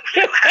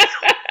 absolutely not.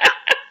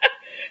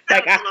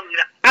 Like absolutely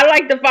not. I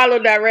like to follow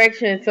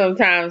directions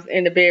sometimes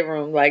in the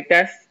bedroom. Like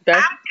that's. I could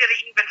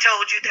have even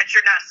told you that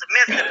you're not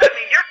submissive. I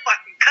mean, your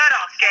fucking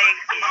cutoff game.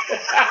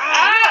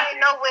 I ain't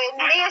nowhere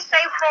Me and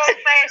Shay full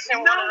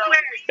fashion.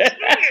 Nowhere here.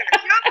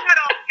 Your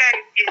cutoff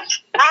game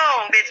is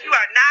wrong, bitch. You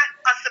are not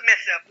a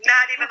submissive.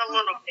 Not even a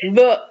little bit.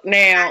 Look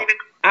now,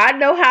 I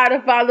know how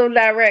to follow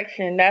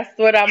direction. That's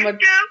what I'm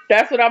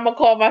gonna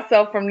call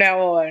myself from now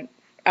on.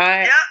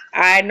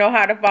 I know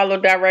how to follow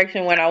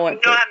direction when I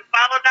want You know to. how to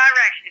follow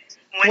directions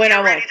when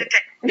you're ready to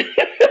take them.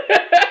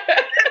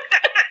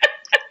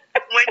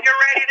 When you're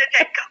ready to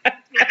take them.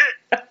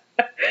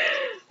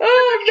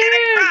 Oh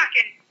man.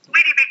 Rocking.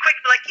 Sweetie be quick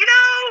to be like,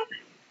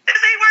 this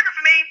ain't working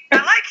for me. I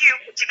like you,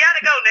 but you gotta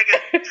go, nigga.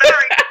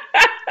 Sorry.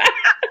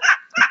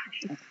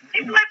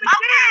 He's like,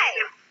 okay.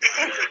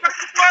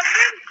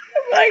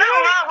 Like,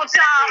 Something wrong with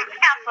y'all.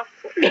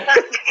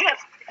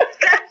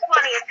 That's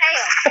funny as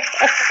hell.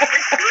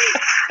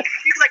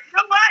 He's like, you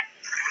know what?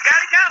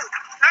 Gotta go.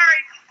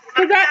 Sorry.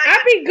 cause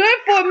I be good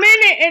for a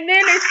minute and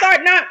then it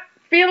start not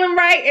feeling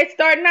right. It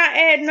start not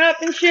adding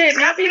up and shit.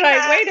 And I be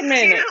like, wait a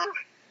minute.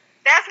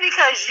 That's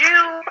because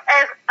you,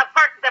 as the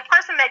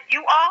person that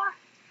you are,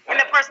 and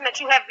the person that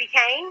you have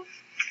became,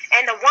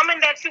 and the woman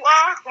that you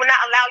are, will not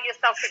allow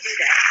yourself to do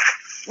that.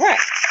 Right.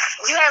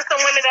 You have some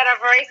women that are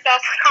very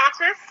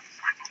self-conscious.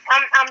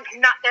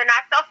 They're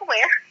not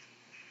self-aware.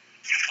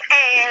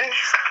 And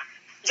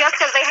just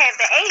because they have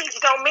the age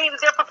don't mean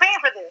that they're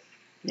prepared for this.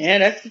 Yeah,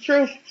 that's the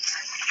truth.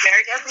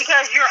 Just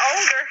because you're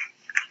older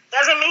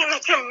doesn't mean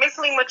that you're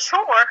mentally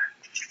mature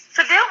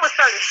to deal with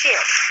certain shit.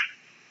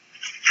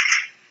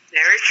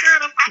 Very true.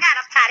 I got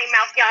a potty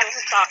mouth, y'all. I'm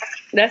sorry.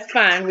 That's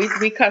fine.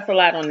 We cuss a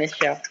lot on this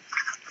show.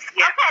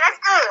 Yeah. Okay, that's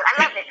good. I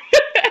love it.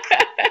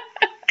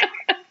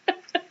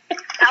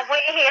 I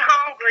went in here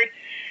hungry,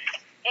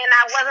 and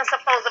I wasn't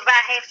supposed to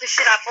buy half the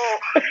shit I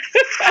bought.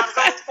 I was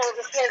only supposed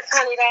to spend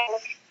 $20.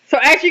 So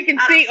as you can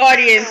see,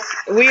 audience,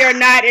 we are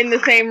not in the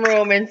same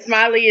room, and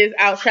Smiley is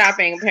out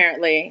shopping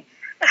apparently.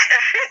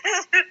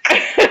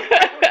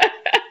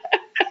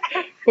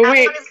 But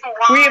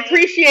we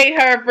appreciate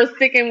her for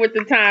sticking with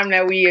the time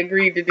that we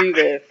agreed to do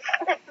this.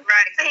 Right,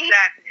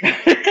 exactly.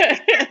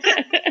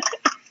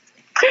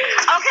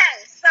 Okay,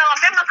 so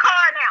I'm in my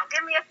car now.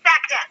 Give me a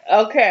second.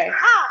 Okay.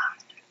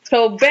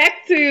 So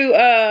back to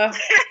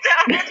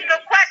That's a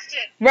good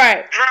question.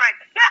 right. Right.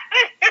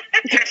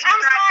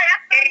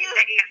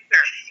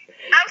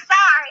 I'm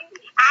sorry.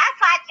 I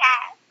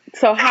apologize.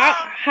 So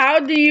how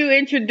do you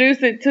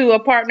introduce it to a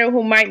partner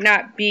who might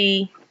not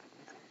be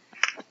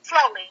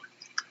Slowly.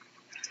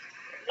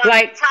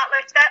 like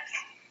Toddler steps.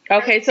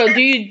 okay, so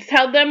do you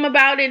tell them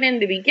about it in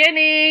the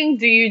beginning?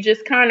 Do you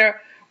just kind of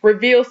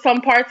reveal some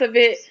parts of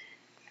it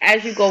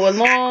as you go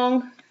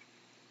along?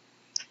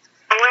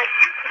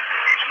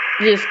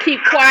 You just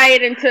keep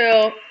quiet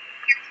until Okay,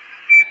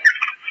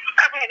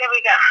 there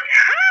we go.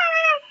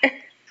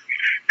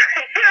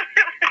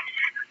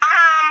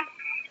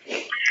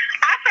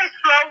 I say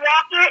slow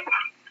walk it.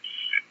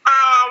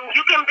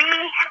 You can be 100%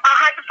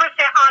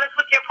 honest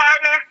with your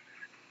partner.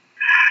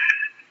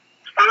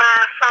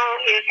 My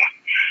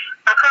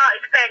car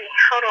is steady.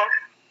 Hold on.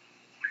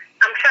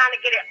 I'm trying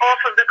to get it off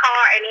of the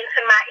car and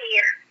into my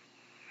ear.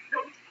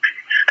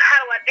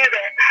 How do I do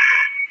that?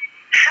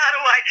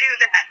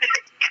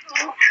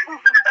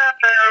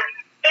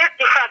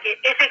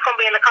 It's just gonna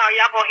be in the car.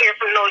 Y'all gonna hear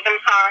some noise. I'm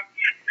sorry.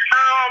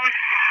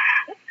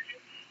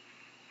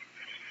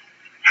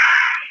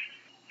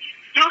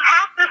 You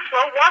have to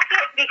slow walk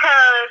it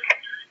because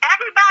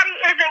everybody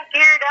isn't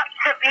geared up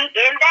to be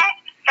in that,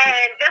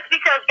 and just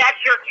because that's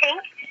your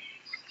kink,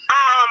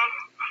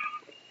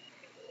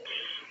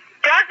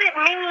 doesn't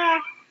mean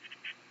that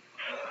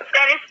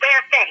it's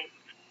their thing.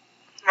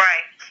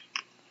 Right.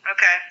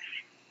 Okay.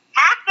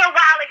 After a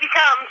while, it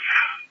becomes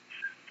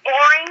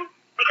boring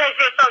because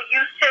you're so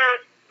used to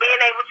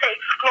being able to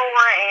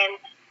explore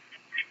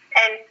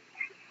and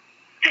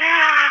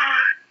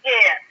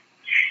yeah.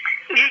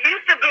 You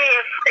used to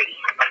being free.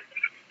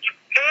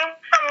 Being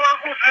someone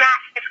who's not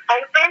as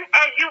open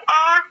as you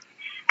are,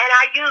 and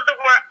I use the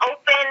word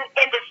open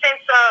in the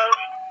sense of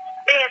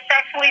being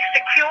sexually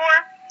secure,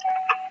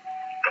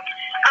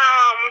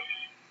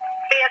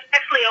 being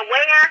sexually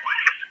aware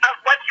of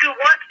what you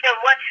want and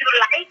what you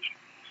like.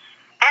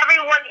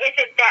 Everyone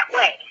isn't that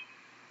way.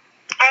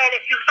 And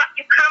if you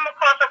come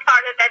across a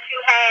partner that you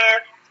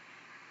have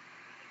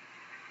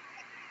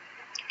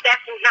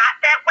that's not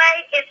that way,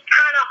 it's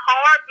kind of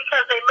hard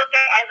because they look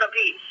at it as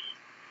abuse.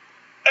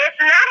 It's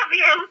not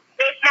abuse.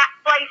 It's not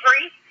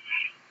slavery.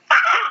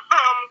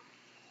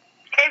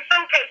 In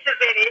some cases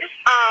it is.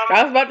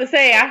 I was about to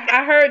say,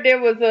 I heard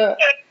there was a...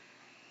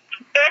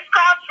 It's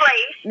called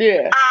slave.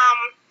 Yeah.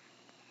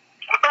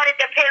 But it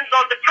depends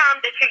on the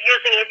term that you're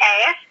using it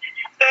as.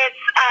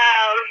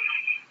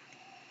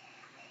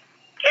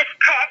 It's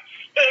pets.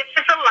 It's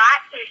just a lot.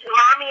 It's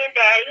mommy and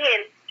daddy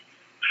and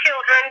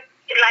children.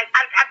 Like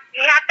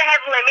you have to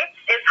have limits.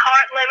 It's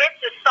hard limits.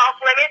 It's soft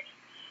limits.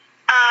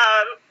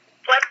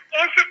 But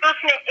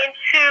introducing it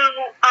into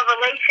a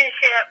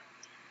relationship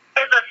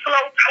is a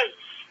slow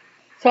pace.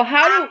 So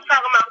how do... I'm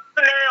talking about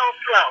snail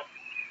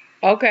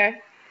slow.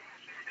 Okay.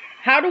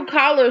 How do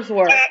collars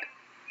work? Okay.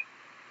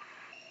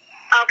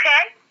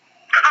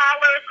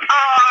 Collars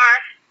are...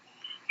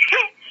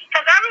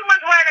 Because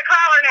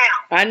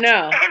I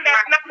know. And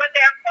that's not what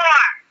they're for.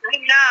 We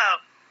know.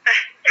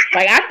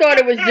 Like, I thought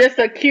it was just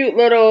a cute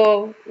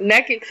little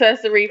neck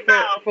accessory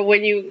for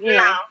when you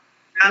know.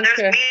 No, there's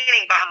Okay.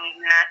 meaning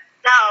behind that.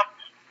 No.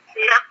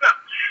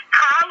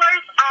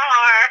 Collars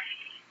are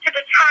to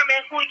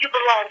determine who you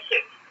belong to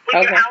when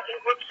Okay. you're out in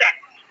group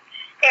settings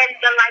in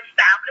the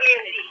lifestyle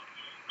community.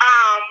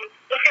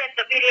 Within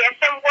the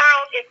BDSM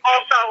world, it's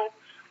also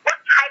what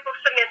type of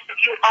submissive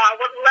you are,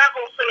 what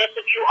level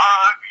submissive you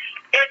are.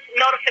 It's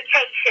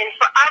notification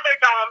for other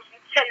doms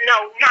to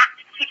know not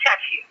to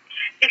touch you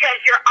because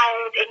you're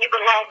owned and you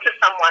belong to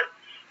someone.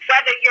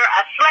 Whether you're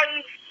a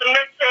slave,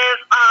 submissive,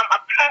 a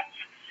pet,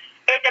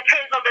 it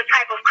depends on the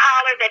type of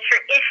collar that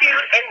you're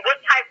issued and what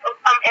type of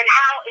and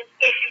how it's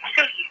issued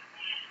to you.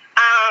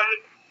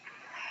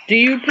 Do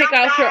you pick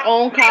out your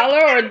own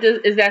collar, or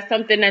is that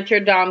something that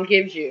your dom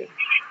gives you?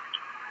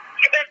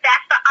 If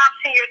that's the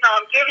option your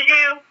dom gives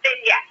you, then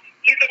yes,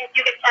 you can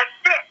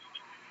assist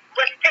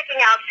with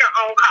picking out your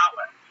own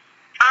collar.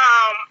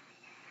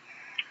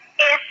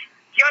 If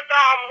your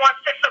dom wants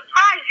to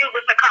surprise you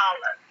with a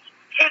collar,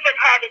 he can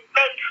have it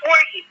made for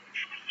you.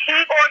 He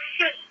or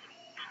she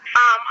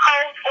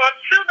holds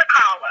onto the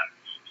collar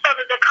so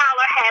that the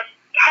collar has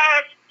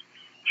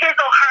his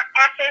or her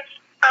essence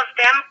of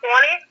them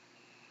on it,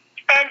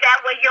 and that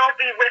way you'll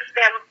be with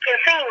them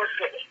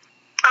continuously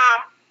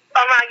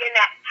around your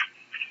neck.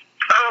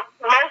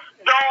 Most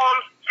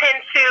doms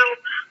tend to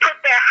put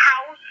their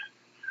house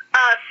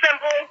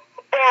symbol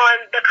on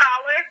the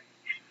collar.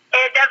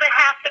 It doesn't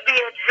have to be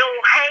a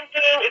jewel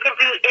hanging. It can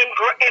be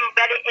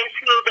embedded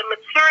into the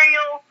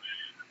material.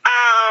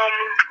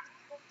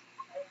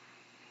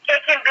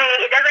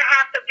 It doesn't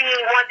have to be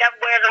one that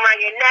wears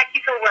around your neck.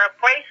 You can wear a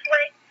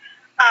bracelet,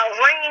 a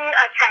ring,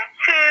 a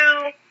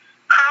tattoo.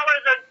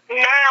 Collars are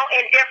now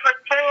in different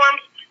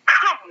forms.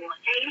 Come on,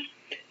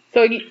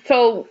 see?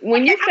 So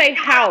when you say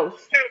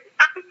house,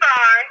 I'm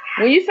sorry.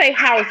 when you say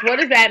house, what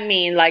does that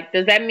mean? Like,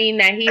 does that mean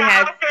that he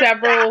has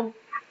several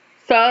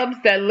subs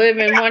that live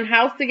in one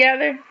house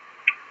together?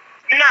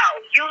 No,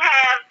 you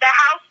have the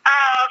house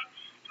of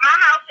my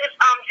house is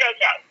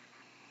JJ.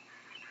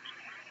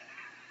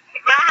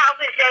 My house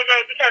is JJ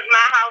because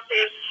my house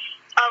is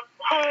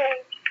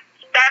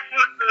that's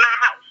my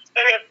house.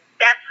 And if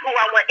that's who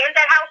I want in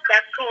that house,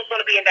 that's who's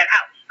going to be in that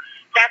house.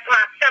 That's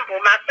my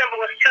symbol. My symbol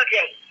is 2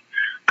 J's.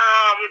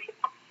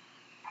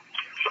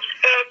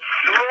 It's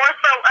more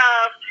so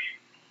of,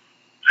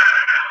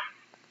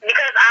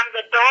 because I'm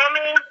the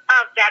doming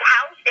of that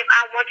house, if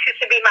I want you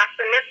to be my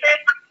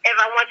submissive, if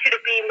I want you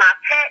to be my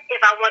pet,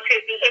 if I want you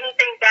to be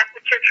anything, that's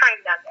what you're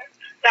trained under.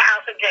 The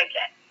house of JJ.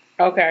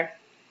 Okay.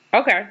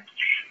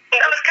 So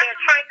it's kind of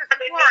like a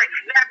sorority.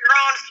 You have your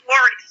own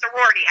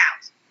sorority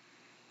house.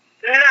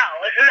 No,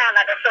 it's not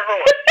like a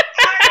sorority.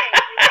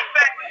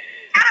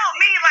 I don't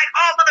mean like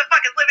all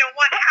motherfuckers live in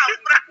one house,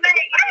 but I'm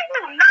saying,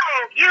 no,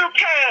 you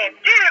can't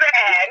do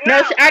that.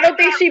 No, I don't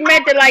think she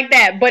meant it like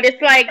that. But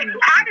it's like,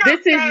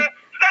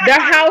 the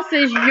house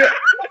is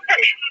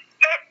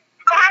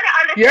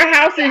your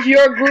house is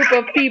your group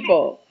of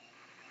people.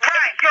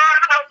 Right, your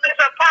house is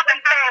a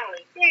fucking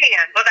family.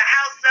 Or the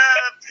house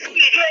of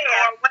Speedy,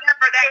 or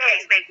whatever that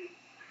case may be.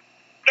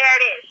 There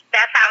it is.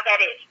 That's how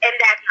that is, and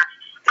that's.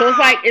 So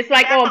it's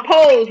like on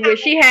Pose where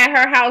she had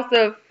her house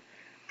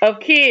of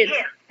kids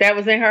that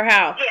was in her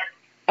house.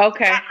 Yeah.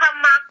 Okay. That's her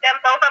mom.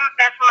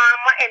 That's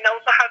mama, and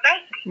those are her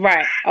babies.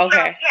 Right. Okay.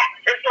 So,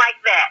 yeah, it's like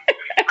that.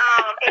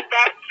 In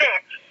that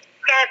sense,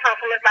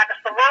 Scantleton is like a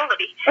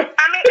sorority.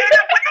 I mean, in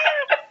a way,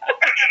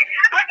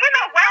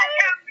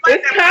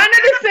 it's kind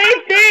of the same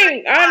thing,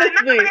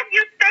 honestly. If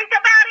you think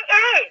about it,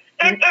 it is.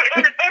 It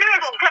is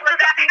because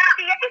it's an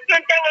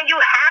association thing, and you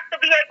have to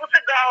be able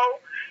to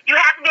go. You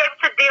have to be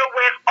able to deal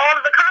with all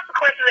of the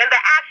consequences and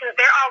the actions.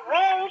 There are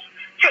rules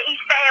to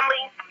each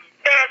family.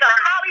 There's a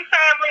poly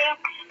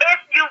family.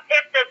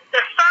 If the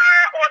sir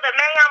or the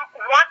ma'am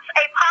wants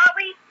a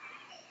poly,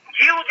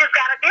 you just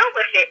got to deal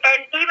with it.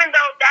 And even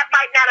though that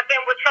might not have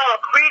been what y'all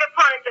agreed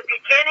upon at the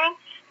beginning,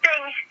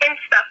 things and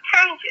stuff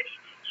changes.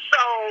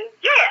 So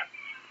yeah.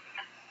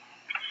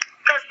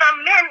 Because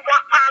some men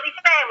want poly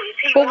families.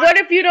 But what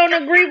if you don't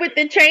agree with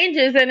the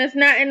changes and it's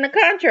not in the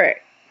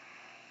contract?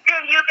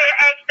 Then you can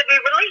ask to be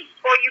released,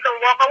 or you can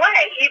walk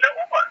away, either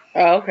or.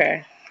 Oh,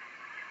 okay.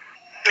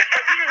 You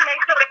just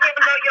make sure to give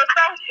them your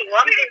social.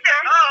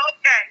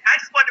 Okay. I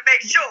just wanted to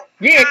make sure.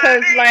 Yeah,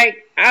 because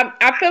like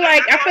I feel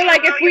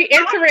like if we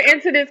enter it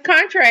into this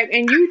contract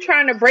and you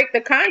trying to break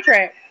the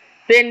contract,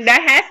 then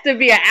that has to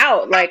be an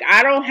out. Like,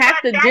 I don't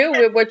have to deal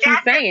with what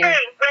you're saying.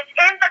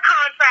 Within the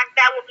contract,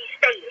 that will be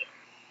stated.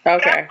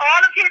 Okay.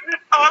 All of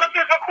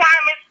his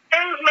requirements,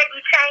 things may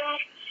be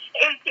changed.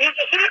 He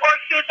or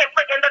she can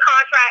put in the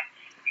contract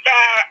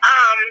that,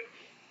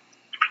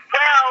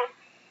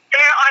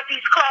 there are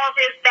these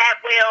clauses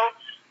that will,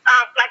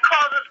 like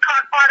clauses,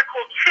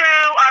 Article 2,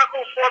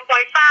 Article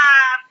 4.5,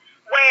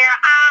 where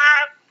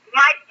I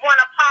might want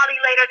a poly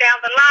later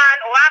down the line,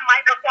 or I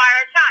might require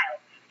a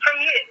child from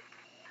you.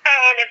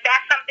 And if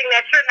that's something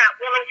that you're not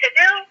willing to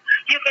do,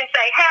 you can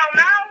say, hell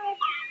no,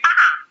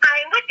 I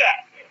ain't with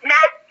that.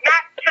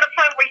 Not to the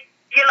point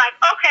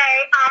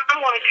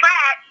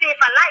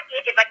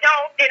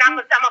don't, then I'm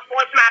gonna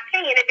force my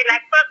opinion and be like,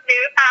 fuck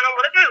this, I don't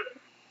want to do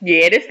it.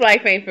 Yeah, this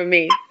life ain't for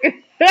me. Hell no,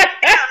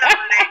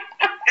 it ain't.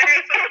 It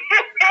ain't for me.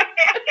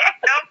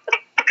 Nope.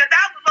 Because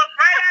I would look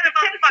right at a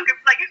motherfucker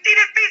like, you see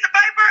this piece of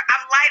paper?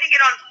 I'm lighting it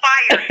on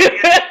fire.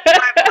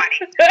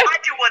 I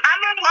do what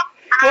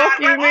Fuck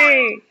you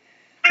mean?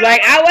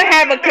 Like, I would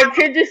have a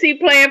contingency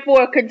plan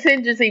for a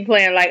contingency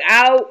plan. Like,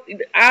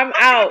 I'm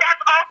out.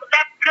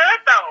 That's good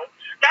though.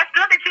 That's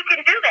good that you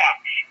can do that,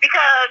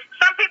 because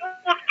some people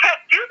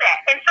can't do that,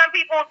 and some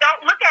people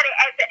don't look at it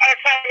as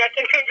having a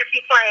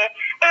contingency plan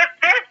if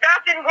this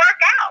doesn't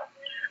work out.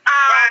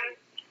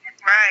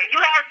 Right. You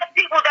have some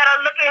people that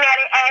are looking at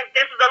it as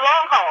this is a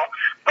long haul.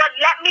 But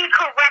let me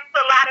correct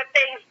a lot of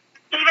things,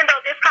 even though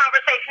this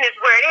conversation is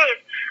where it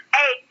is.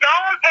 A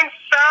dome and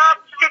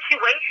sub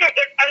situation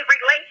is a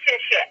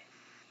relationship.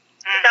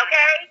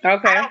 Okay?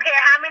 Okay. I don't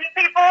care how many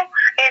people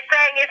are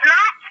saying it's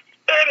not.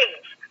 It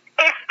is.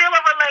 It's still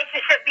a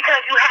relationship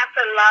because you have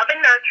to love and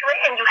nurture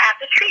it, and you have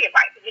to treat it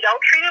right. If you don't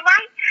treat it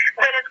right,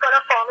 then it's going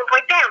to fall and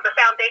break down. The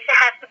foundation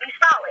has to be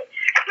solid.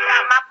 Get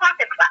out of my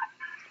pocket spot.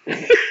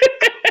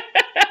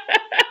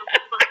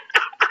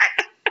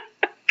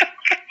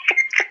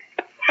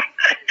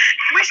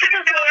 We should do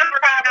an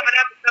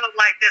episode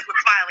like this with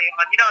Smiley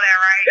on. You know that,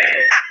 right?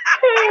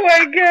 Oh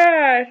my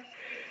god.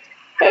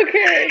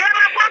 Okay. Get out of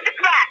my pocket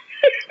spot.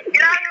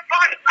 Get out of your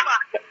parking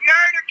spot. You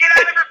heard her? Get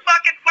out of her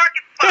fucking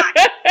parking spot.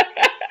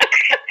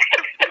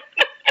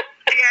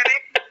 Damn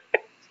it.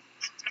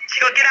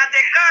 She gonna get out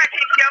that car and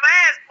kick your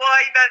ass, boy.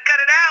 You better cut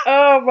it out.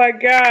 Oh my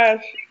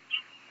gosh.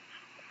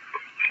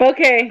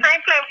 Okay. Same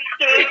thing,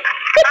 kid.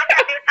 I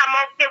got this. I'm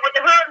over here with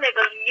the hood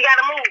niggas. You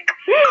gotta move.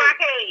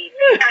 Crackhead.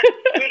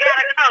 You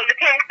gotta go. You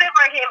can't sit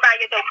right here and buy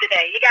your dope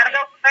today. You gotta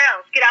go somewhere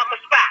else. Get out my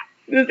spot.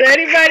 Does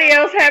anybody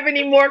else have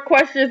any more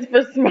questions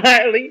for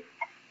Smiley?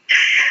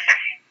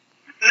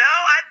 No,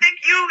 I think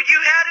you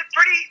had it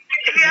pretty.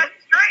 You had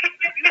it straight.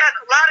 You had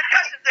a lot of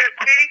questions there,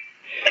 sweetie.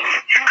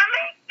 I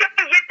mean,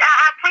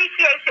 I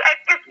appreciate you.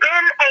 It's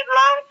been a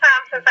long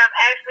time since I've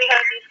actually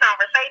had these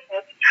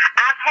conversations.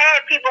 I've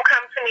had people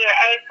come to me and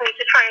ask me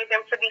to train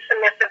them to be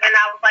submissive, and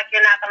I was like,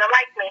 you're not going to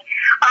like me.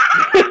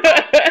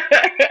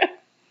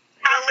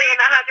 I'm being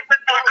 100%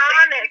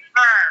 honest.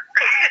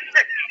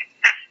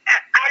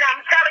 And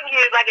I'm telling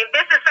you, like, if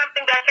this is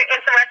something that you're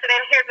interested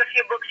in, here's a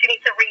few books you need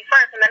to read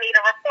first, and I need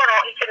a report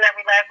on each and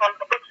every last one of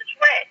the books that you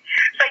read.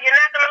 So you're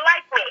not going to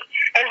like me.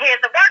 And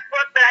here's a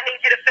workbook that I need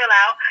you to fill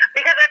out,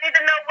 because I need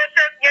to know what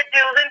your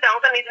do's and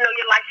don'ts. I need to know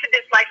your likes, your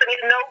dislikes. I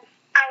need to know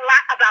a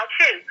lot about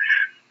you.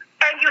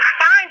 And you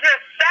find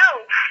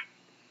yourself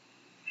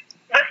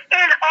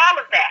within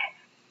all of that.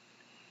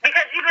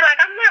 Because you be like,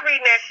 I'm not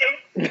reading that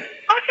shit.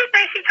 Who she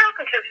think she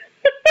talking to?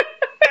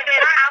 And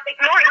then I'll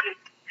ignore you.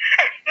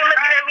 And you're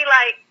looking at me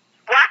like,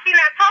 why she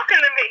not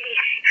talking to me?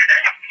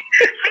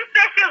 She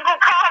said she was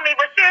going to call me,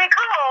 but she ain't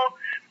called.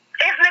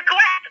 It's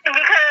neglect,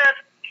 because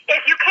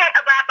if you can't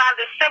abide by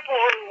the simple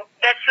rule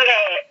that you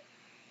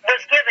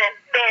was given,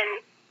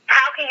 then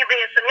how can you be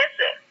a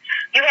submissive?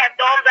 You have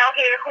dogs out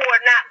here who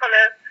are not going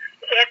to,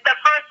 it's the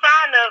first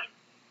sign of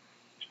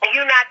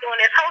you not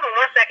doing this. Hold on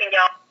 1 second,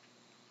 y'all.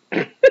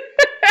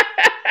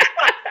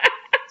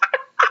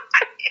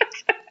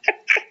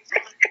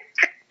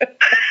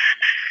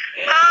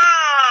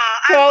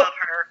 I love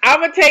her. I'm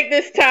going to take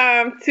this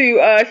time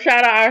to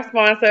shout out our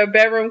sponsor,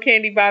 Bedroom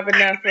Candy by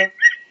Vanessa.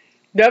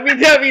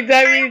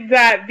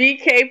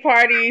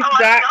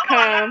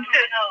 www.bkparties.com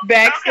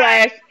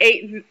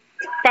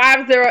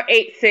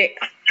 /5086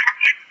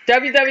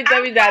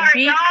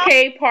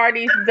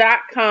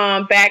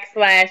 www.bkparties.com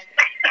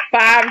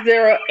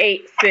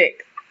 /5086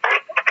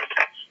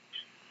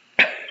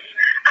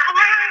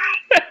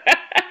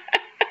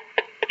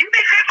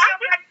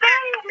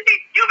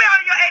 You been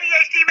on your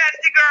ADHD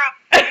medicine, girl.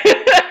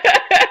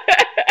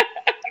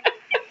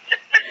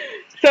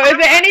 So is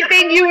there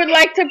anything you would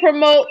like to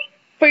promote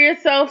for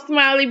yourself,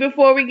 Smiley,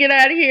 before we get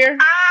out of here?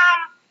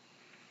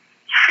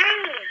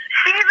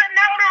 She's a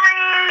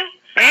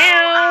notary.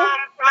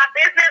 My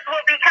business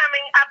will be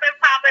coming up and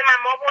popping. My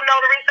mobile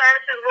notary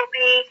services will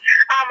be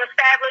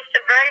established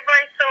very,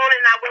 very soon,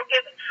 and I will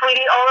give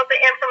Sweetie all of the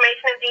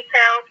information and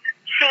details.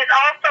 She's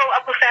also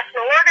a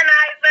professional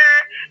organizer,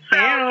 so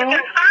you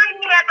can find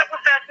me as a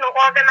professional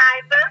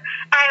organizer,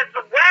 as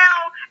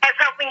well as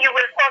helping you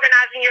with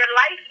organizing your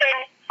life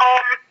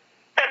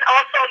and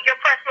also your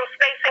personal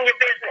space in your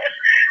business.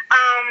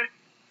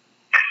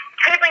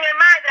 Keeping in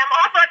mind that I'm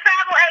also a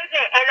travel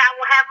agent, and I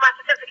will have my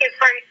certificates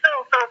very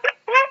soon. So,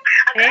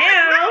 none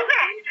of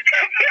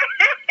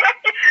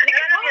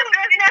your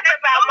business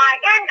about my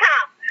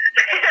income.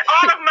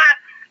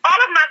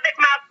 all of my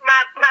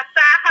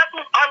side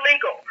hustles are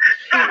legal.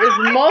 She is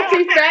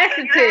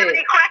multifaceted. If you have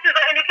any questions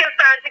or any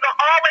concerns, you can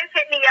always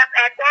hit me up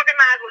at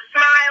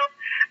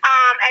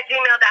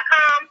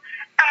organizewithsmiles@gmail.com.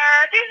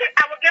 I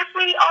will give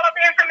Sweetie all of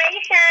the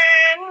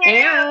information.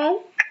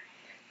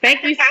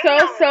 Thank you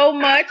so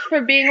much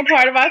for being a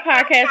part of our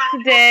podcast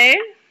today.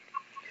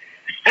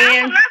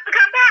 I would love to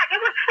come back. It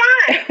was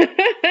fun.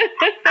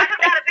 I just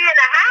gotta be in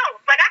the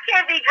house. Like, I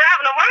can't be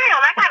driving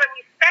around. I gotta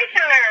be stationary.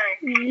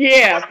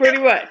 Yeah, pretty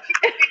much.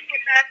 You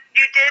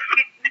did.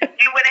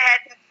 You went ahead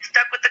and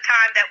stuck with the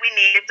time that we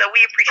needed, so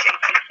we appreciate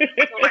you.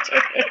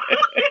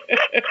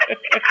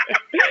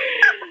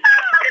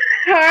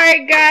 All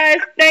right, guys.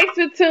 Thanks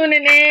for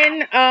tuning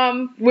in.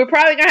 We're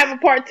probably gonna have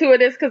a part 2 of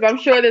this because I'm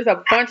sure there's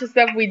a bunch of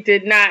stuff we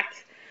did not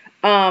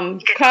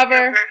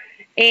cover.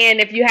 And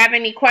if you have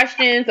any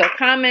questions or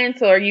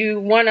comments, or you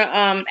want to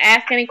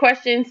ask any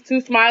questions to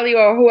Smiley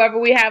or whoever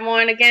we have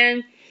on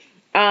again,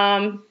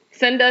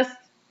 send us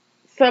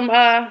some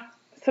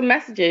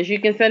messages. You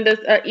can send us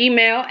an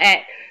email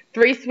at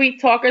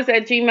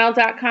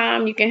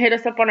 3sweettalkers@gmail.com. You can hit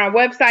us up on our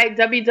website,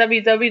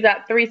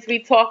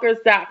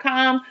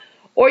 www.3sweettalkers.com,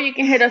 or you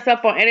can hit us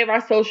up on any of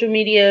our social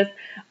medias.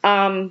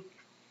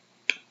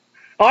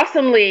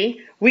 Awesomely,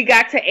 we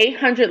got to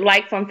 800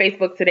 likes on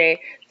Facebook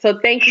today. So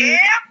thank you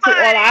to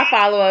all our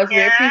followers. We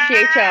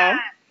appreciate y'all.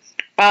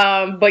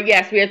 But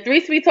yes, we have 3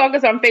 Sweet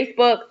Talkers on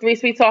Facebook, 3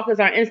 Sweet Talkers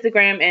on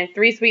Instagram, and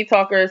 3 Sweet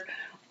Talkers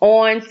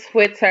on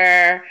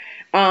Twitter.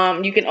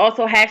 You can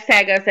also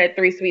hashtag us at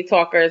 3 Sweet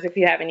Talkers if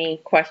you have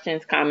any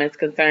questions, comments,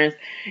 concerns.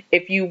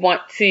 If you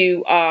want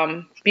to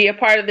be a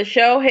part of the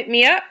show, hit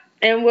me up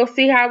and we'll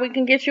see how we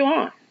can get you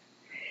on.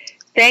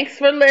 Thanks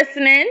for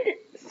listening.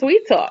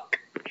 Sweet Talk.